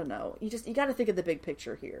 I don't know, you got to think of the big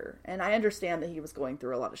picture here. And I understand that he was going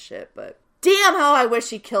through a lot of shit, but damn how I wish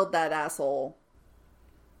he killed that asshole.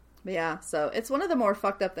 But yeah, so it's one of the more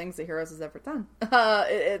fucked up things that Heroes has ever done.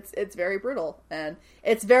 It's very brutal, and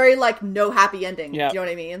it's very, like, no happy ending. Yep. Do you know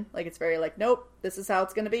what I mean? Like, it's very like, nope, this is how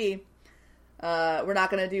it's gonna be. We're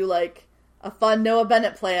not gonna do, like, a fun Noah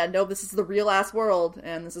Bennett plan. No, this is the real ass world,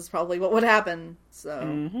 and this is probably what would happen.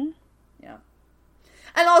 So, yeah.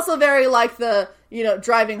 And also very, like, the, you know,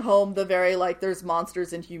 driving home the very, like, there's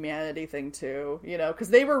monsters in humanity thing, too. You know, because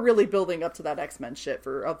they were really building up to that X-Men shit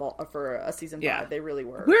for a season 5. They really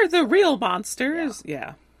were. We're the real monsters.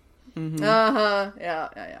 Yeah. Yeah.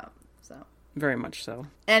 So. Very much so.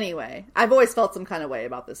 Anyway, I've always felt some kind of way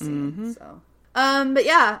about this scene, so. But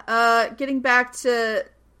yeah, getting back to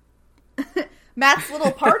Matt's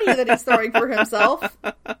little party that he's throwing for himself.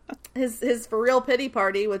 His for real pity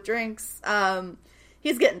party with drinks.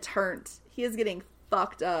 He's getting turned. He is getting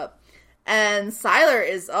fucked up. And Sylar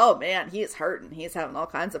is, oh man, he is hurting. He's having all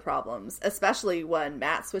kinds of problems. Especially when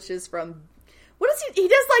Matt switches from, what is he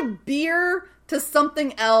does, like, beer to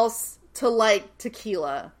something else to, like,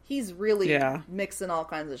 tequila. He's really mixing all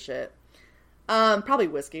kinds of shit. Probably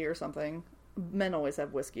whiskey or something. Men always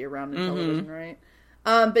have whiskey around in television, right?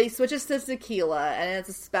 But he switches to tequila, and it's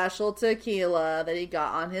a special tequila that he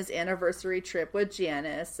got on his anniversary trip with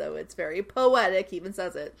Janice, so it's very poetic, he even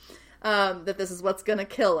says it, that this is what's gonna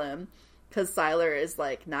kill him, because Sylar is,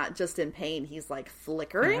 like, not just in pain, he's, like,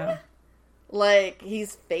 flickering, like,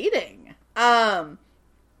 he's fading, and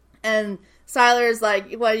Sylar is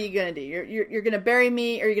like, what are you gonna do? You're gonna bury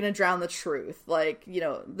me, or you're gonna drown the truth, like, you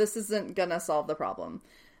know, this isn't gonna solve the problem.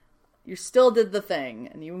 You still did the thing,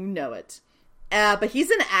 and you know it. But he's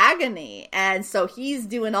in agony, and so he's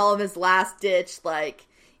doing all of his last ditch, like,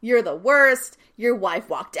 you're the worst, your wife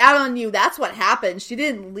walked out on you, that's what happened, she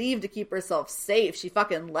didn't leave to keep herself safe, she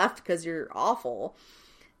fucking left because you're awful.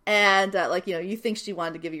 And, like, you know, you think she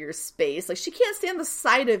wanted to give you your space, like, she can't stand the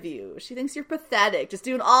sight of you, she thinks you're pathetic, just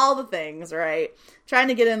doing all the things, right? Trying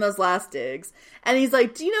to get in those last digs. And he's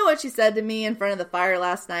like, do you know what she said to me in front of the fire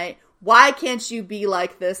last night? Why can't you be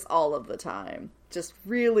like this all of the time? Just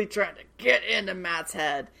really trying to get into Matt's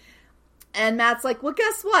head. And Matt's like, well,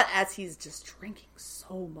 guess what? As he's just drinking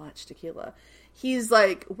so much tequila, he's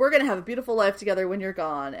like, we're going to have a beautiful life together when you're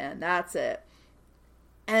gone, and that's it.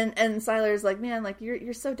 And Siler's like, man, like,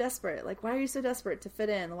 you're so desperate. Like, why are you so desperate to fit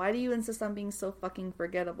in? Why do you insist on being so fucking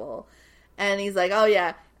forgettable? And he's like, oh,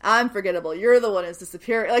 yeah, I'm forgettable. You're the one who's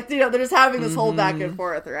disappearing. Like, you know, they're just having this whole back and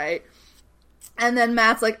forth, right? And then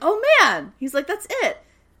Matt's like, oh, man. He's like, that's it.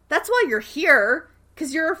 That's why you're here,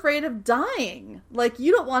 because you're afraid of dying. Like,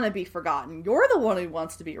 you don't want to be forgotten. You're the one who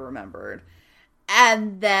wants to be remembered.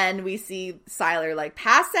 And then we see Siler, like,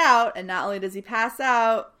 pass out, and not only does he pass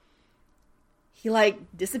out, he, like,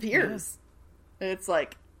 disappears. Yeah. It's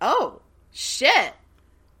like, oh, shit.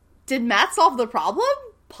 Did Matt solve the problem?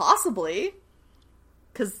 Possibly.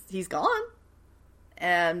 Because he's gone.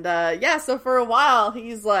 And, yeah, so for a while,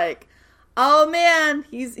 he's like, oh, man,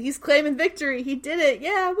 he's claiming victory. He did it.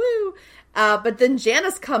 Yeah, woo. But then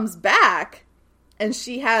Janice comes back, and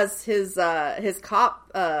she has his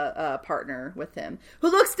cop partner with him, who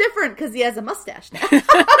looks different because he has a mustache now.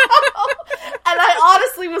 And I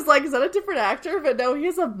honestly was like, is that a different actor? But no, he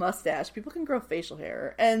has a mustache. People can grow facial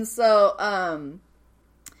hair. And so,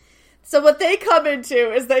 so what they come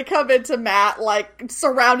into Matt, like,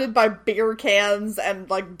 surrounded by beer cans and,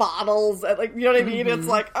 like, bottles, and, like, you know what I mean? It's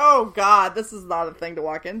like, oh, God, this is not a thing to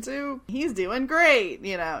walk into. He's doing great,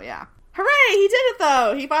 you know, yeah. Hooray, he did it,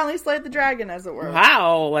 though! He finally slayed the dragon, as it were.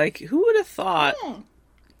 Wow, like, who would have thought?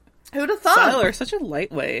 Who'd have thought? Siler, such a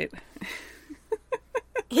lightweight.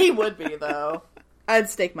 He would be, though. I'd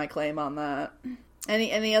stake my claim on that.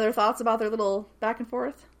 Any other thoughts about their little back and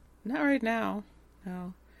forth? Not right now,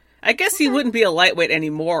 no. I guess he wouldn't be a lightweight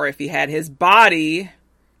anymore if he had his body,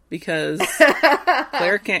 because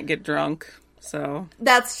Claire can't get drunk, so.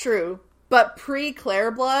 That's true. But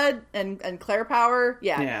pre-Claire blood and Claire power,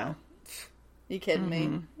 yeah. No. You kidding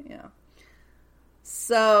me? Yeah.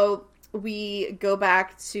 So we go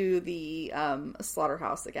back to the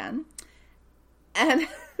slaughterhouse again. And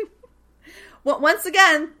once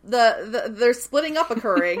again, they're splitting up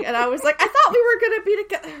occurring. And I was like, I thought we were going to be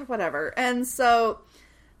together. Whatever. And so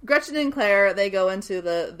Gretchen and Claire, they go into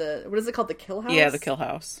the what is it called? The kill house? Yeah, the kill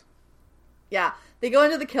house. Yeah. They go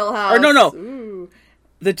into the kill house. Or no. Ooh.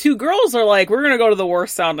 The two girls are like, we're going to go to the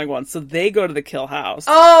worst sounding one. So they go to the kill house.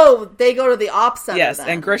 Oh, they go to the op center. Yes, then.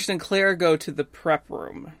 and Gretchen and Claire go to the prep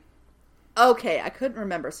room. Okay, I couldn't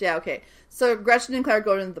remember. So yeah, okay. So Gretchen and Claire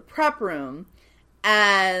go into the prep room,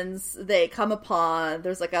 and they come upon,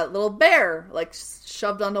 there's like a little bear, like,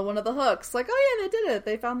 shoved onto one of the hooks. Like, oh yeah, they did it.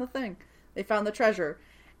 They found the thing. They found the treasure.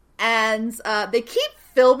 And they keep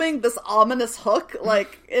filming this ominous hook,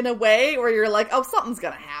 like, in a way where you're like, oh, something's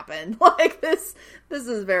gonna happen. Like, this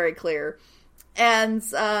is very clear. And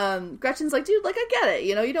Gretchen's like, dude, like, I get it.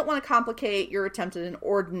 You know, you don't want to complicate your attempt at an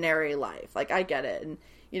ordinary life. Like, I get it. And,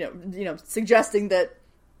 you know, suggesting that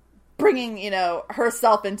bringing, you know,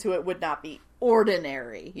 herself into it would not be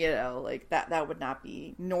ordinary. You know, like, that would not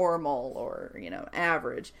be normal or, you know,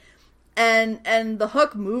 average. And the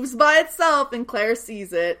hook moves by itself, and Claire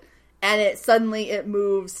sees it, and it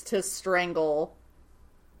moves to strangle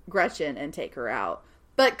Gretchen and take her out.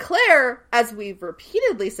 But Claire, as we've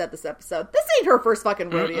repeatedly said this episode, this ain't her first fucking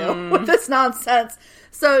rodeo with this nonsense.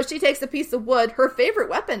 So she takes a piece of wood, her favorite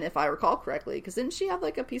weapon, if I recall correctly, because didn't she have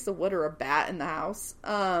like a piece of wood or a bat in the house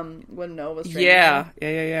when Noah was training her?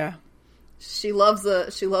 Yeah. She loves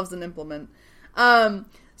an implement.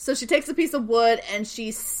 So she takes a piece of wood and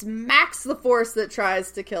she smacks the force that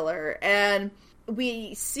tries to kill her. And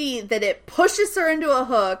we see that it pushes her into a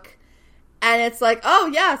hook. And it's like, oh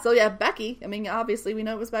yeah, so yeah, Becky. I mean, obviously we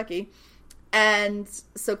know it was Becky. And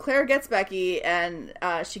so Claire gets Becky and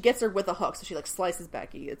she gets her with a hook. So she like slices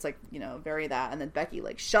Becky. It's like, you know, very that. And then Becky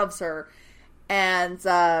like shoves her. And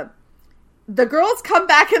the girls come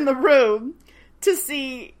back in the room to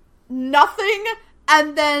see nothing.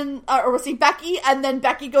 And then, or see Becky, and then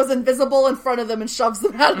Becky goes invisible in front of them and shoves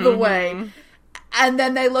them out of the way. And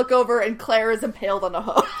then they look over and Claire is impaled on a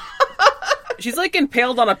hook. She's like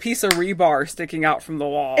impaled on a piece of rebar sticking out from the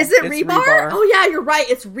wall. Is it rebar? Oh yeah, you're right.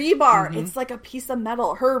 It's rebar. It's like a piece of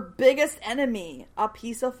metal. Her biggest enemy, a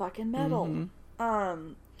piece of fucking metal.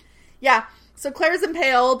 Yeah. So Claire's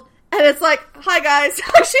impaled, And it's like, hi guys.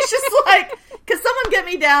 She's just like, can someone get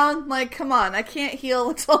me down? Like, come on, I can't heal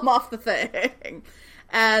until I'm off the thing.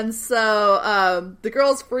 And so the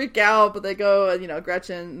girls freak out, but they go,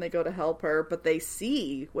 Gretchen, and they go to help her, but they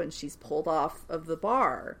see when she's pulled off of the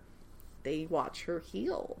bar, they watch her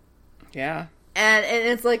heal. Yeah. And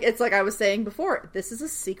it's like I was saying before, this is a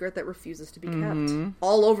secret that refuses to be kept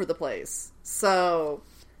all over the place. So,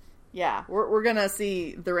 yeah, we're gonna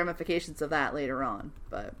see the ramifications of that later on,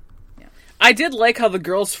 but... I did like how the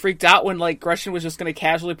girls freaked out when, like, Gretchen was just going to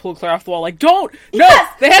casually pull Claire off the wall. Like, don't! No!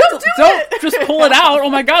 Yes, they have to... Don't just pull it out! Oh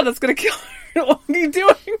my god, that's going to kill her! What are you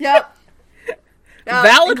doing? Yep.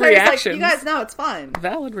 Valid reactions. Like, you guys know it's fine.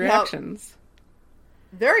 Valid reactions.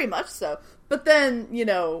 Yep. Very much so. But then,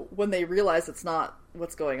 when they realize it's not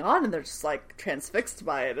what's going on and they're just, like, transfixed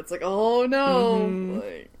by it, it's like, oh no!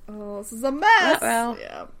 Like, oh, this is a mess! Well.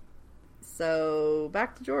 Yeah. So,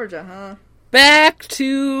 back to Georgia, huh? Back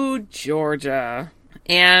to Georgia.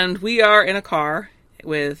 And we are in a car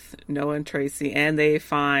with Noah and Tracy, and they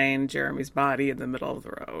find Jeremy's body in the middle of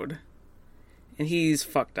the road. And he's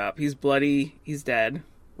fucked up. He's bloody. He's dead.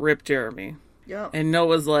 Rip Jeremy. Yep. And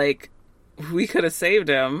Noah's like, we could have saved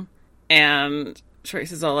him. And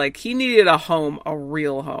Tracy's all like, he needed a home, a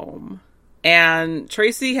real home. And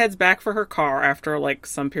Tracy heads back for her car after, like,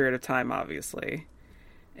 some period of time, obviously.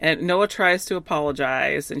 And Noah tries to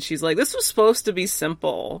apologize, and she's like, this was supposed to be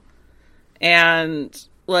simple. And,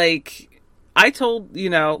 like, I told,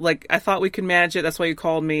 I thought we could manage it, that's why you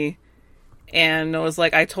called me. And Noah's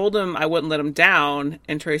like, I told him I wouldn't let him down.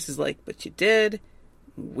 And Tracy's like, but you did.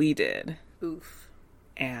 We did. Oof.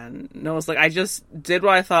 And Noah's like, I just did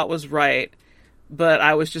what I thought was right, but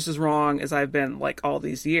I was just as wrong as I've been, like, all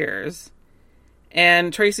these years.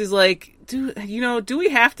 And Tracy's like, do we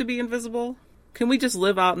have to be invisible? Can we just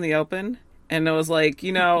live out in the open? And Noah's like,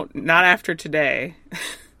 not after today.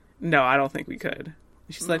 No, I don't think we could.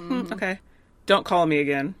 And she's like, okay. Don't call me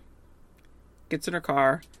again. Gets in her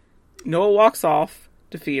car. Noah walks off,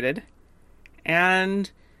 defeated. And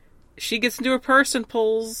she gets into her purse and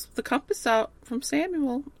pulls the compass out from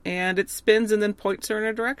Samuel. And it spins and then points her in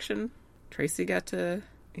a direction. Tracy got to,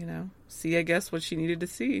 see, I guess, what she needed to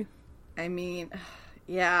see. I mean,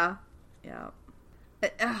 yeah. Yeah.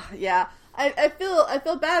 I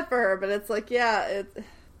feel bad for her, but it's like, yeah,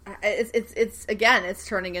 it's again, it's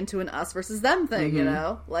turning into an us versus them thing,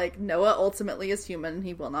 Like, Noah ultimately is human.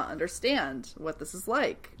 He will not understand what this is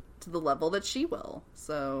like to the level that she will.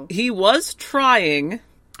 So he was trying.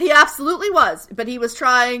 He absolutely was, but he was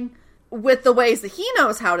trying with the ways that he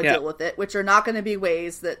knows how to deal with it, which are not going to be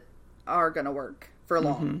ways that are going to work for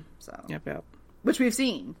long. So Yep. Which we've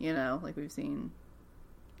seen, like we've seen.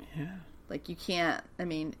 Yeah. Like, you can't, I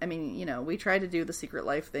mean, we tried to do the Secret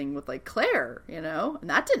Life thing with, like, Claire, and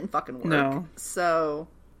that didn't fucking work. No. So,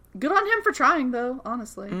 good on him for trying, though,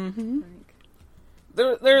 honestly.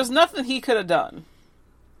 There's nothing he could have done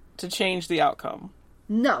to change the outcome.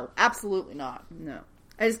 No, absolutely not. No.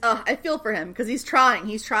 I feel for him, because he's trying.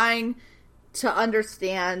 He's trying to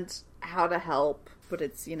understand how to help, but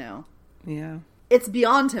it's, Yeah. It's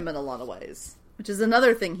beyond him in a lot of ways, which is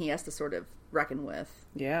another thing he has to sort of reckon with.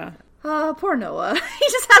 Yeah. Poor Noah. He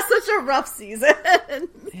just has such a rough season.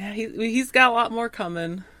 Yeah, he's got a lot more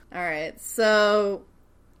coming. All right, so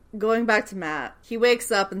going back to Matt, he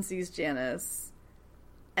wakes up and sees Janice,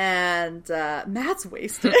 and Matt's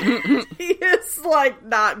wasted. He is, like,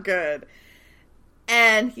 not good.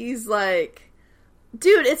 And he's like,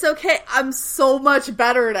 dude, it's okay. I'm so much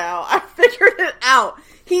better now. I figured it out.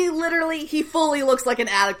 He fully looks like an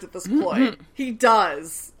addict at this point. He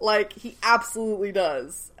does. Like, he absolutely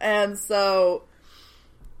does. And so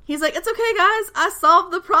he's like, it's okay, guys. I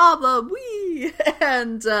solved the problem. Whee!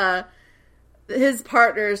 And his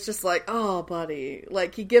partner is just like, oh, buddy.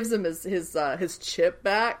 Like, he gives him his chip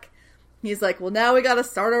back. He's like, well, now we gotta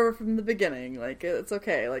start over from the beginning. Like, it's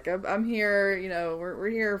okay. Like, I'm here. We're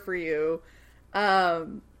here for you.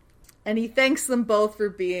 And he thanks them both for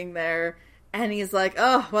being there. And he's like,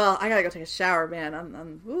 oh, well, I gotta go take a shower, man.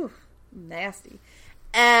 I'm nasty.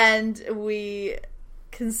 And we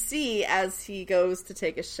can see as he goes to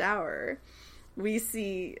take a shower, we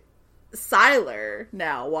see Siler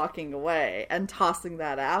now walking away and tossing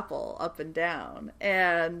that apple up and down.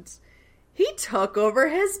 And he took over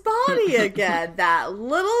his body again. That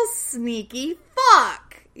little sneaky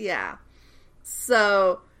fuck. Yeah.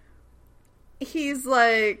 So he's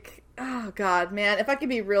like, oh, God, man, if I could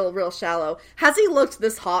be real shallow, has he looked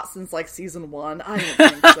this hot since, like, season 1? I don't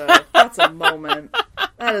think so. That's a moment.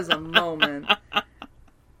 That is a moment.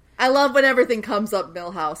 I love when everything comes up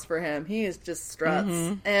Millhouse for him. He is just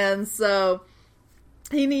struts. And so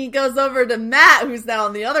And he goes over to Matt, who's now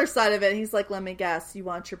on the other side of it, and he's like, let me guess, you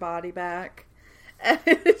want your body back? And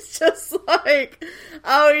it's just like,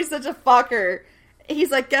 oh, he's such a fucker.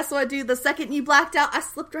 He's like, guess what, dude? The second you blacked out, I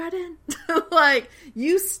slipped right in. Like,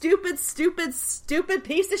 you stupid, stupid, stupid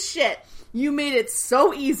piece of shit. You made it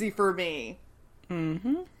so easy for me.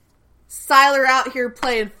 Mm-hmm. Sylar out here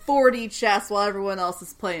playing 4D chess while everyone else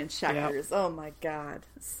is playing checkers. Yep. Oh my god.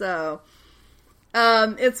 So,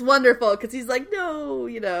 it's wonderful because he's like, no,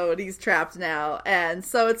 and he's trapped now. And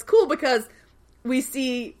so it's cool because we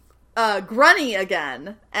see Grunny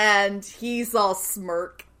again, and he's all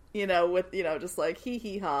smirk, with, just like,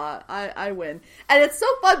 hee ha, I win. And it's so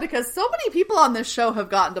fun because so many people on this show have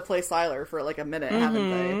gotten to play Sylar for like a minute, haven't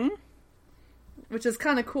they? Which is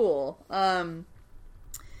kind of cool.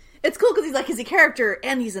 It's cool because he's a character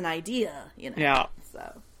and he's an idea, Yeah.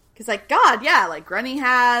 So, because God, yeah, like Grunny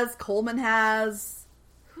has, Coleman has,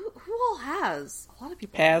 who all has? A lot of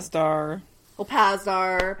people. Pazdar. Oh,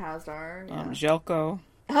 Pazdar, yeah. Jelko.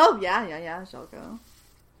 Oh, yeah, Jelko.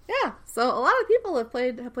 Yeah, so a lot of people have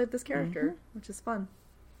played this character, which is fun.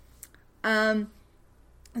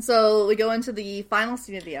 So we go into the final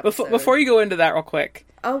scene of the episode. Before you go into that real quick.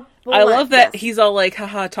 Oh, I love that he's all like,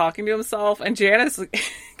 haha, talking to himself, and Janice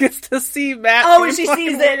gets to see Matt. Oh, and she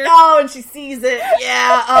sees it. Oh, and she sees it.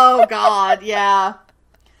 Yeah. Oh, God. Yeah.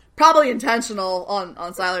 Probably intentional on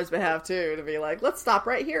Sylar's behalf, too, to be like, let's stop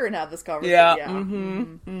right here and have this conversation. Yeah. Yeah.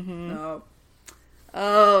 No.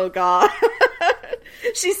 Oh, God.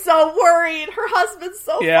 She's so worried. Her husband's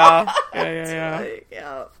so fucked.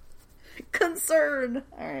 Yeah. Concern.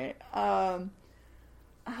 All right.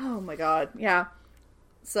 Oh, my God. Yeah.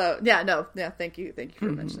 So, thank you for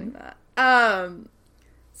mentioning that.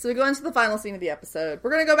 So we go into the final scene of the episode.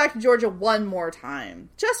 We're going to go back to Georgia one more time.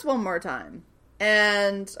 Just one more time.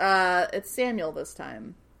 And it's Samuel this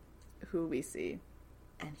time, who we see.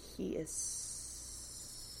 And he is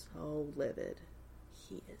so livid.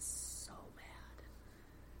 He is so mad.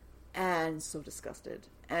 And so disgusted.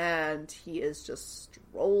 And he is just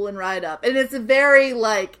strolling right up. And it's a very,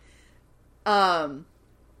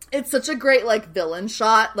 it's such a great, villain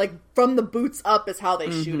shot. From the boots up is how they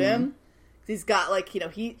shoot him. He's got,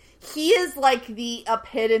 he is, the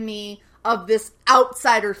epitome of this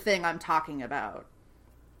outsider thing I'm talking about.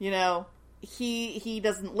 He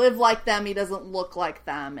doesn't live like them, he doesn't look like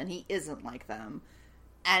them, and he isn't like them.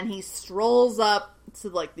 And he strolls up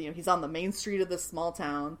to, he's on the main street of this small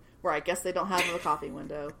town, where I guess they don't have a coffee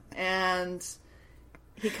window. And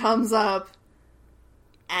he comes up,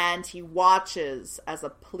 and he watches as a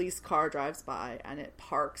police car drives by, and it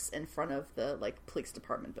parks in front of the, police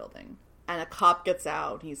department building. And a cop gets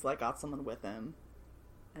out, he's, got someone with him.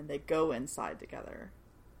 And they go inside together.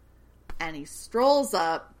 And he strolls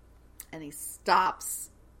up, and he stops,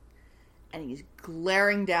 and he's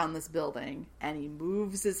glaring down this building, and he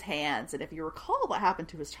moves his hands. And if you recall what happened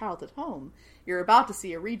to his childhood home, you're about to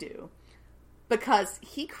see a redo. Because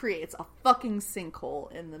he creates a fucking sinkhole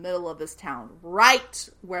in the middle of this town, right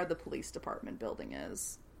where the police department building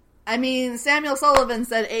is. I mean, Samuel Sullivan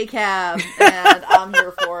said ACAB, and I'm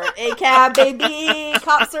here for it. ACAB, baby!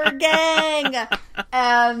 Cops are a gang!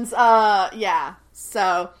 And, yeah.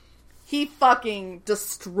 So, he fucking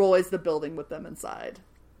destroys the building with them inside.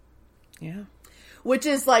 Yeah. Which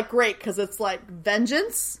is, great, because it's,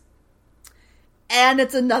 vengeance. And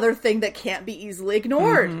it's another thing that can't be easily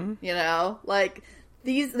ignored,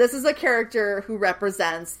 This is a character who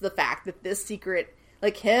represents the fact that this secret,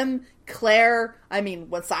 him, Claire, I mean,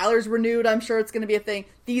 when Sylar's renewed, I'm sure it's going to be a thing.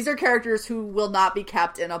 These are characters who will not be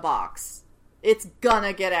kept in a box. It's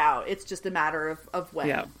gonna get out. It's just a matter of when.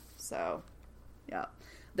 Yeah. So, yeah.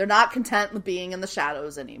 They're not content with being in the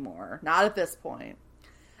shadows anymore. Not at this point.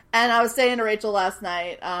 And I was saying to Rachel last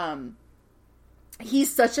night,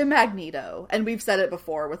 he's such a Magneto, and we've said it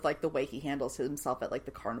before with, the way he handles himself at,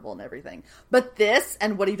 the carnival and everything. But this,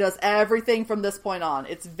 and what he does everything from this point on,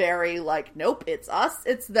 it's very, nope, it's us,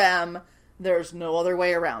 it's them, there's no other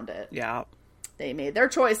way around it. Yeah. They made their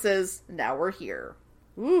choices, now we're here.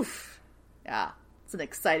 Oof. Yeah. It's an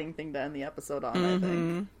exciting thing to end the episode on, I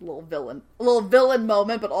think. A little villain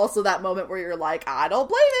moment, but also that moment where you're like, I don't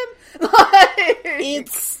blame him!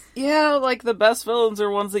 It's... Yeah, the best villains are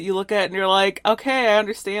ones that you look at and you're like, okay, I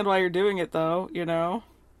understand why you're doing it, though, 100%!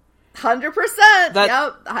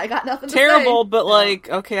 Yep, I got nothing to say. Terrible, but,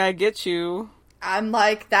 okay, I get you. I'm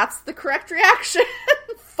like, that's the correct reaction.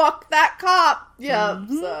 Fuck that cop! Yep,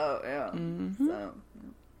 so, yeah. So,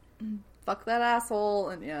 fuck that asshole,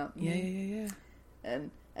 and yeah. Yeah.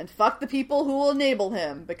 And fuck the people who will enable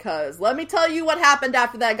him, because let me tell you what happened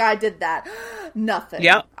after that guy did that. Nothing.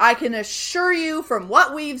 Yep. I can assure you from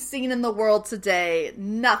what we've seen in the world today,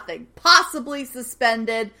 nothing. Possibly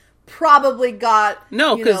suspended, probably got,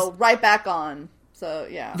 right back on. So,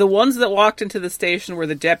 yeah. The ones that walked into the station were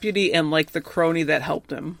the deputy and, like, the crony that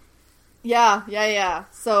helped him. Yeah.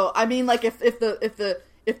 So, I mean, like, if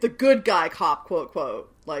the good guy cop,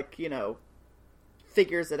 quote, like,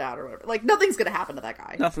 figures it out or whatever, like, nothing's gonna happen to that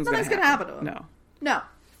guy. Nothing's gonna happen to him. No.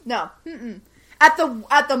 Mm-mm. At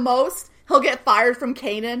the most, he'll get fired from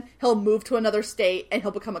Kanan, he'll move to another state, and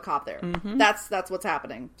he'll become a cop there. Mm-hmm. That's what's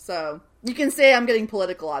happening. So, you can say I'm getting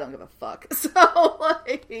political, I don't give a fuck. So,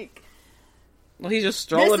 like... Well, he's just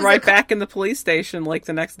strolling right back in the police station, like,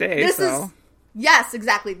 the next day, Yes,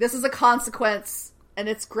 exactly. This is a consequence, and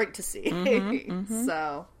it's great to see. Mm-hmm.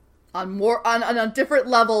 So, on a different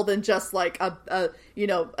level than just like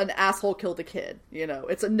an asshole killed a kid.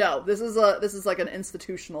 This is like an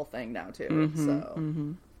institutional thing now too. Mm-hmm,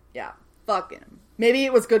 so, yeah, fuck him. Maybe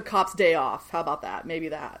it was good cop's day off. How about that? Maybe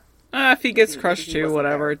that. If he gets crushed too,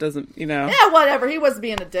 whatever. There. It doesn't, Yeah, whatever. He was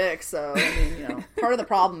being a dick, so I mean, part of the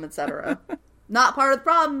problem, etc. Not part of the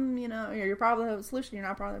problem, you're part of the solution, you're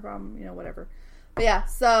not part of the problem, whatever. But yeah,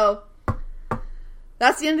 so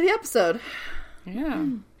that's the end of the episode. Yeah.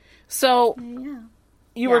 So,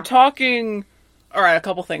 you were talking... Alright, a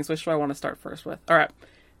couple things. Which do I want to start first with? Alright.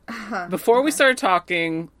 Before we started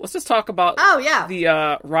talking, let's just talk about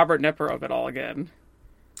the Robert Knepper of it all again.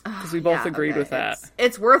 Because we both agreed with that.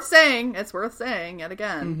 It's worth saying. It's worth saying yet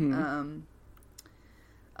again.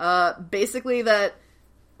 Mm-hmm. Basically that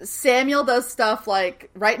Samuel does stuff like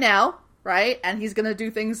right now, right? And he's going to do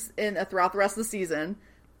things throughout the rest of the season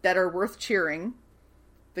that are worth cheering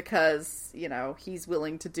because, he's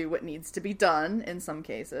willing to do what needs to be done in some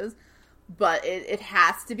cases. But it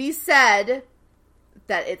has to be said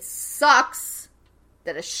that it sucks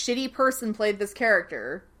that a shitty person played this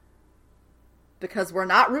character because we're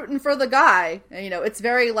not rooting for the guy. And, it's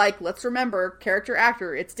very like, let's remember, character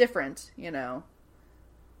actor, it's different,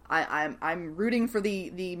 I'm rooting for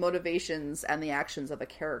the motivations and the actions of a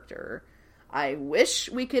character. I wish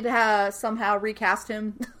we could somehow recast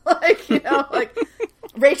him. like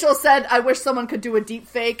Rachel said, I wish someone could do a deep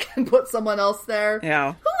fake and put someone else there.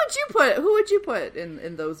 Yeah. Who would you put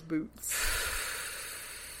in those boots?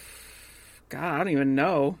 God, I don't even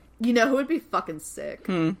know. Who would be fucking sick?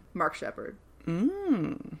 Mark Sheppard.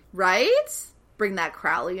 Right? Bring that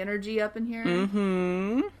Crowley energy up in here.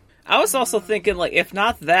 Mm-hmm. I was also thinking, like, if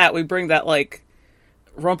not that, we bring that, like,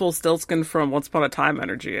 Rumpelstiltskin from Once Upon a Time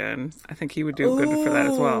energy in. I think he would do good for that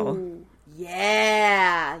as well.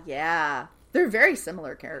 Yeah. They're very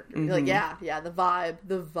similar characters. Mm-hmm. Like,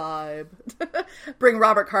 the vibe. Bring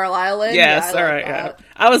Robert Carlyle in. Yes, alright, yeah.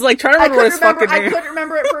 I was, like, trying to remember his fucking name. I couldn't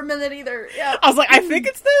remember it for a minute either. Yeah. I was like, I think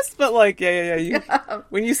it's this, but, like, yeah.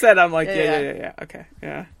 When you said, I'm like, yeah. Okay,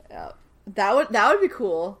 yeah. Yeah. That would be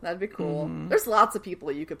cool. That'd be cool. Mm. There's lots of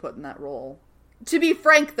people you could put in that role. To be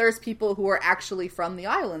frank, there's people who are actually from the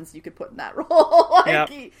islands you could put in that role.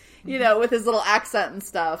 With his little accent and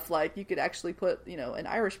stuff. Like, you could actually put, an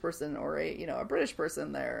Irish person or a British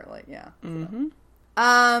person there. Like, yeah. Mm-hmm.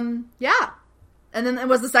 Yeah. And then it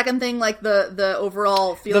was the second thing, like, the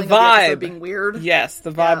overall feeling of the episode being weird. Yes,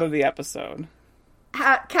 the vibe of the episode.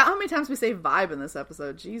 Count how many times we say vibe in this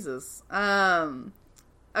episode. Jesus.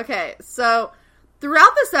 Okay, so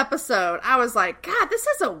throughout this episode, I was like, God, this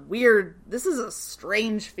is a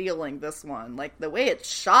strange feeling, this one. Like, the way it's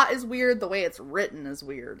shot is weird, the way it's written is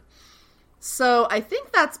weird. So, I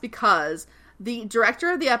think that's because the director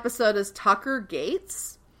of the episode is Tucker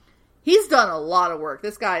Gates. He's done a lot of work.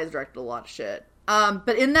 This guy has directed a lot of shit.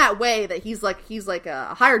 But in that way that he's like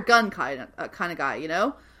a hired gun kind of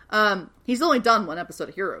guy, He's only done one episode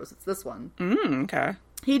of Heroes. It's this one. Okay.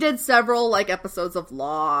 He did several, like, episodes of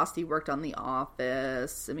Lost. He worked on The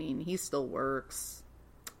Office. I mean, he still works.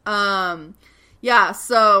 So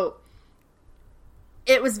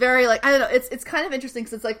it was very, like, I don't know, it's kind of interesting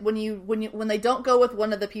because it's like when they don't go with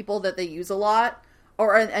one of the people that they use a lot,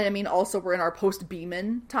 and I mean, also we're in our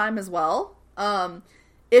post-Beeman time as well.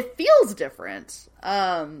 It feels different.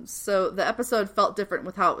 So the episode felt different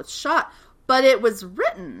with how it was shot, but it was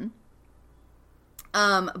written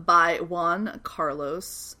by Juan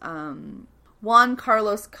Carlos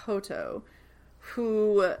Coto,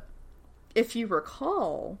 who, if you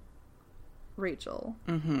recall, Rachel,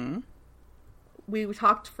 we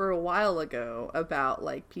talked for a while ago about,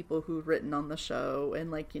 like, people who've written on the show and,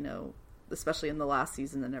 like, especially in the last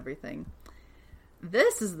season and everything.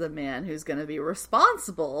 This is the man who's going to be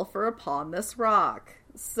responsible for Upon This Rock.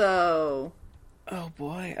 So... Oh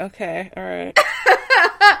boy, okay, alright.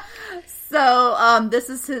 So, this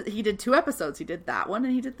is he did 2 episodes. He did that one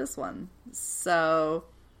and he did this one. So,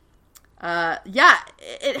 yeah,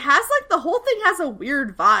 it has, like, the whole thing has a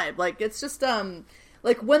weird vibe. Like, it's just,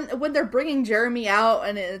 like, when they're bringing Jeremy out,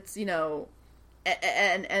 and it's, you know,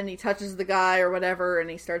 and he touches the guy or whatever, and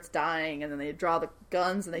he starts dying, and then they draw the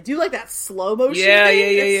guns, and they do, like, that slow motion thing.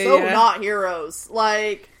 It's so not Heroes.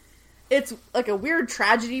 Like, it's, like, a weird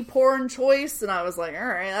tragedy porn choice, and I was like,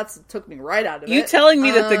 alright, that took me right out of it. You telling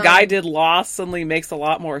me that the guy did Lost suddenly makes a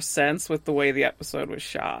lot more sense with the way the episode was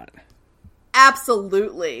shot.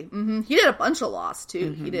 Absolutely. Mm-hmm. He did a bunch of Lost,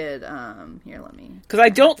 too. Mm-hmm. He did, here, let me... Because I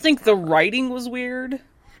don't think the writing was weird.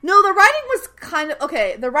 No, the writing was kind of...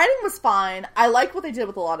 Okay, the writing was fine. I liked what they did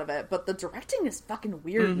with a lot of it, but the directing is fucking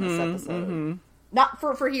weird in this episode. Mm-hmm. Not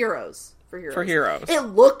for Heroes. For Heroes. It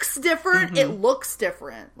looks different. Mm-hmm. It looks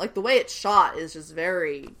different. Like, the way it's shot is just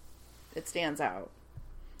very... It stands out.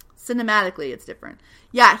 Cinematically, it's different.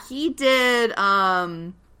 Yeah, he did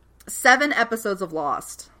 7 episodes of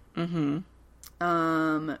Lost. Mm-hmm.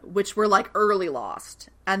 Which were, like, early Lost.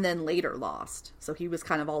 And then later Lost. So he was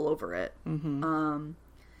kind of all over it. Mm-hmm.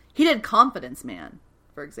 He did Confidence Man,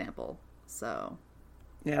 for example. So...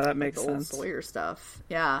 Yeah, that makes like sense. Sawyer stuff.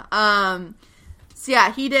 Yeah. So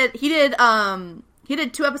yeah, he did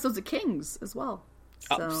 2 episodes of Kings as well.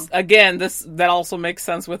 So again, that also makes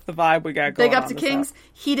sense with the vibe we got going on. Big up to Kings.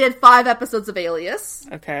 He did 5 episodes of Alias.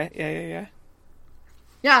 Okay. Yeah.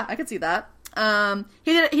 Yeah, I could see that.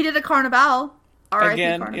 He did a Carnival.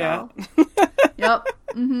 R.I.P. Carnival. Yeah. Yep.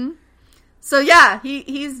 Mm-hmm. So yeah,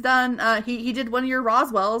 he's done. He did one of your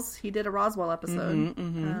Roswells. He did a Roswell episode. Mm-hmm,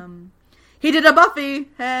 mm-hmm. He did a Buffy.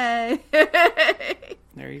 Hey.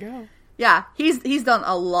 There you go. Yeah, he's done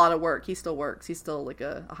a lot of work. He still works. He's still like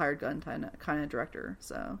a hired gun kind of director.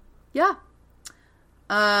 So yeah.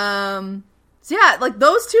 So yeah, like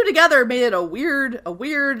those two together made it a weird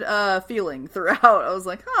feeling throughout. I was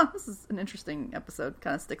like, this is an interesting episode.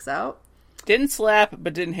 Kind of sticks out. Didn't slap,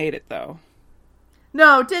 but didn't hate it though.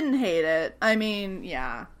 No, didn't hate it. I mean,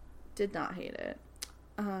 yeah, did not hate it.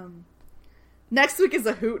 Next week is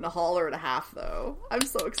a hoot and a holler and a half, though. I'm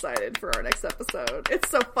so excited for our next episode. It's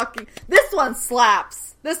so fucking... This one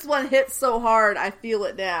slaps. This one hits so hard, I feel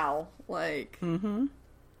it now. Like,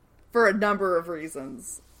 for a number of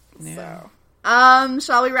reasons. Yeah. So,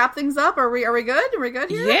 shall we wrap things up? Are we good? Are we good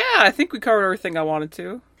here? Yeah, I think we covered everything I wanted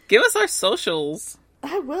to. Give us our socials.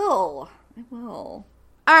 I will.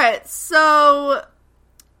 Alright, so...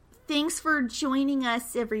 Thanks for joining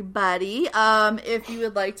us, everybody. If you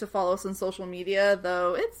would like to follow us on social media,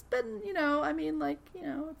 though, it's been,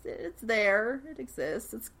 it's there. It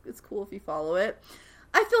exists. It's cool if you follow it.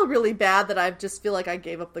 I feel really bad that I just feel like I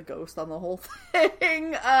gave up the ghost on the whole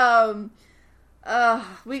thing.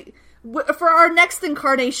 For our next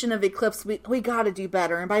incarnation of Eclipse, we gotta do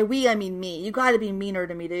better. And by we, I mean me. You gotta be meaner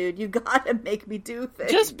to me, dude. You gotta make me do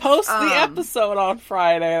things. Just post the episode on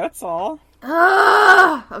Friday, that's all.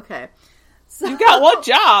 Okay. So, you got one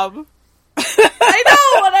job. I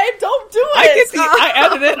know, and I don't do it. I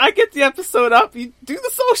edit it. I get the episode up. You do the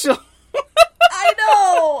social. I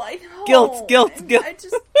know. Guilt. I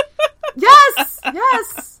just...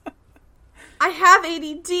 Yes. I have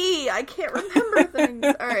ADD. I can't remember things.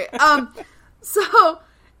 All right. So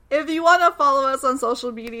if you want to follow us on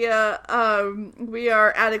social media, we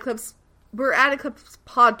are at Eclipse. We're at Eclipse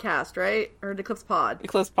Podcast, right? Or Eclipse Pod?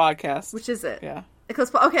 Eclipse Podcast. Which is it? Yeah. Eclipse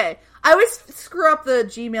Pod. Okay. I always screw up the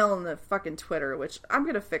Gmail and the fucking Twitter, which I'm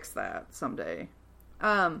going to fix that someday.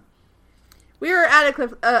 We are at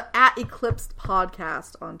Eclipse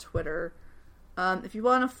Podcast on Twitter. If you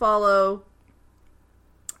want to follow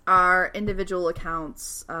our individual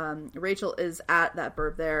accounts, Rachel is at that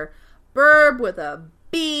burb there. Burb with a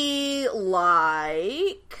B,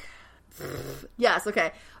 like... Yes,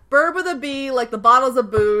 okay. Burb with a B, like the bottles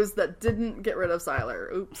of booze that didn't get rid of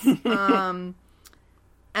Siler. Oops.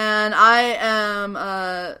 And I am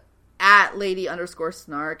at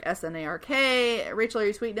lady_snark, SNARK. Rachel, are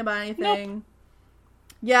you tweeting about anything? Nope.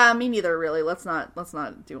 Yeah, me neither, really. Let's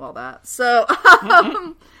not do all that. So,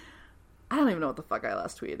 I don't even know what the fuck I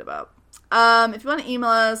last tweeted about. If you want to email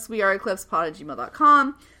us, we are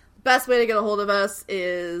eclipsepod@gmail.com. Best way to get a hold of us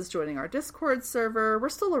is joining our Discord server. We're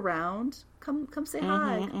still around. Come say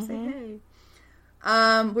hi. Come say hey.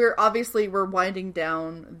 We're winding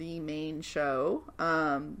down the main show.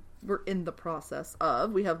 We're in the process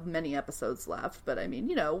of. We have many episodes left, but I mean,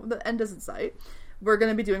 the end is in sight. We're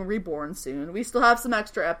going to be doing Reborn soon. We still have some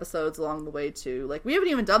extra episodes along the way too. Like, we haven't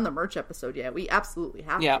even done the merch episode yet. We absolutely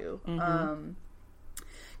have to.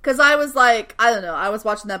 Because I was like, I don't know, I was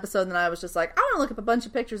watching the episode and I was just like, I want to look up a bunch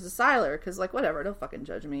of pictures of Siler, because, like, whatever, don't fucking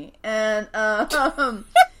judge me. And,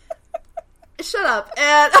 shut up.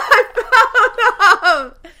 And I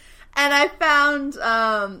found And I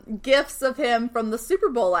found gifs of him from the Super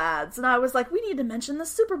Bowl ads, and I was like, we need to mention the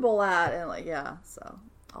Super Bowl ad, and like, yeah, so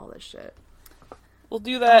all this shit. We'll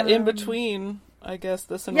do that in between, I guess,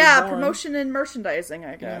 this and yeah, Reborn. promotion and merchandising,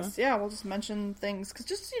 I guess. Yeah, we'll just mention things because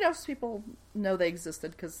just so people know they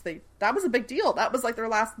existed because that was a big deal. That was like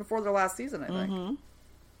before their last season, I think.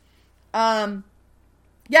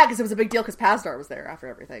 Yeah, because it was a big deal because Pazdar was there after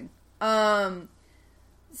everything.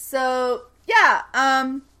 So yeah,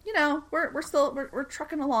 we're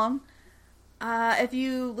trucking along. If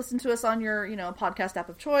you listen to us on your podcast app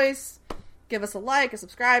of choice, give us a like, a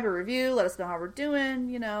subscribe, a review. Let us know how we're doing.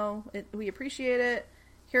 We appreciate it.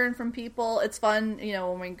 Hearing from people, it's fun.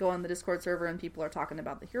 When we go on the Discord server and people are talking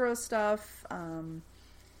about the hero stuff.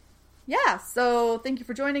 Yeah, so thank you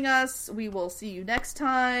for joining us. We will see you next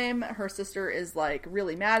time. Her sister is like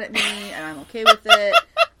really mad at me, and I'm okay with it.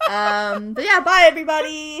 But yeah, bye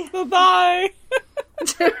everybody. Bye.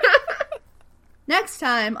 Next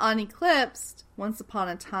time on Eclipsed, once upon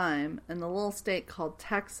a time in the little state called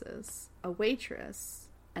Texas, a waitress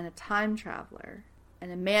and a time traveler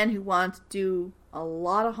and a man who wanted to do a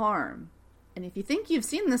lot of harm. And if you think you've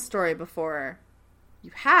seen this story before, you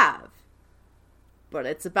have. But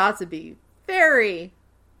it's about to be very,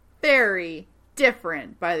 very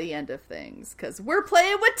different by the end of things. Because we're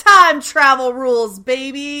playing with time travel rules,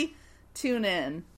 baby. Tune in.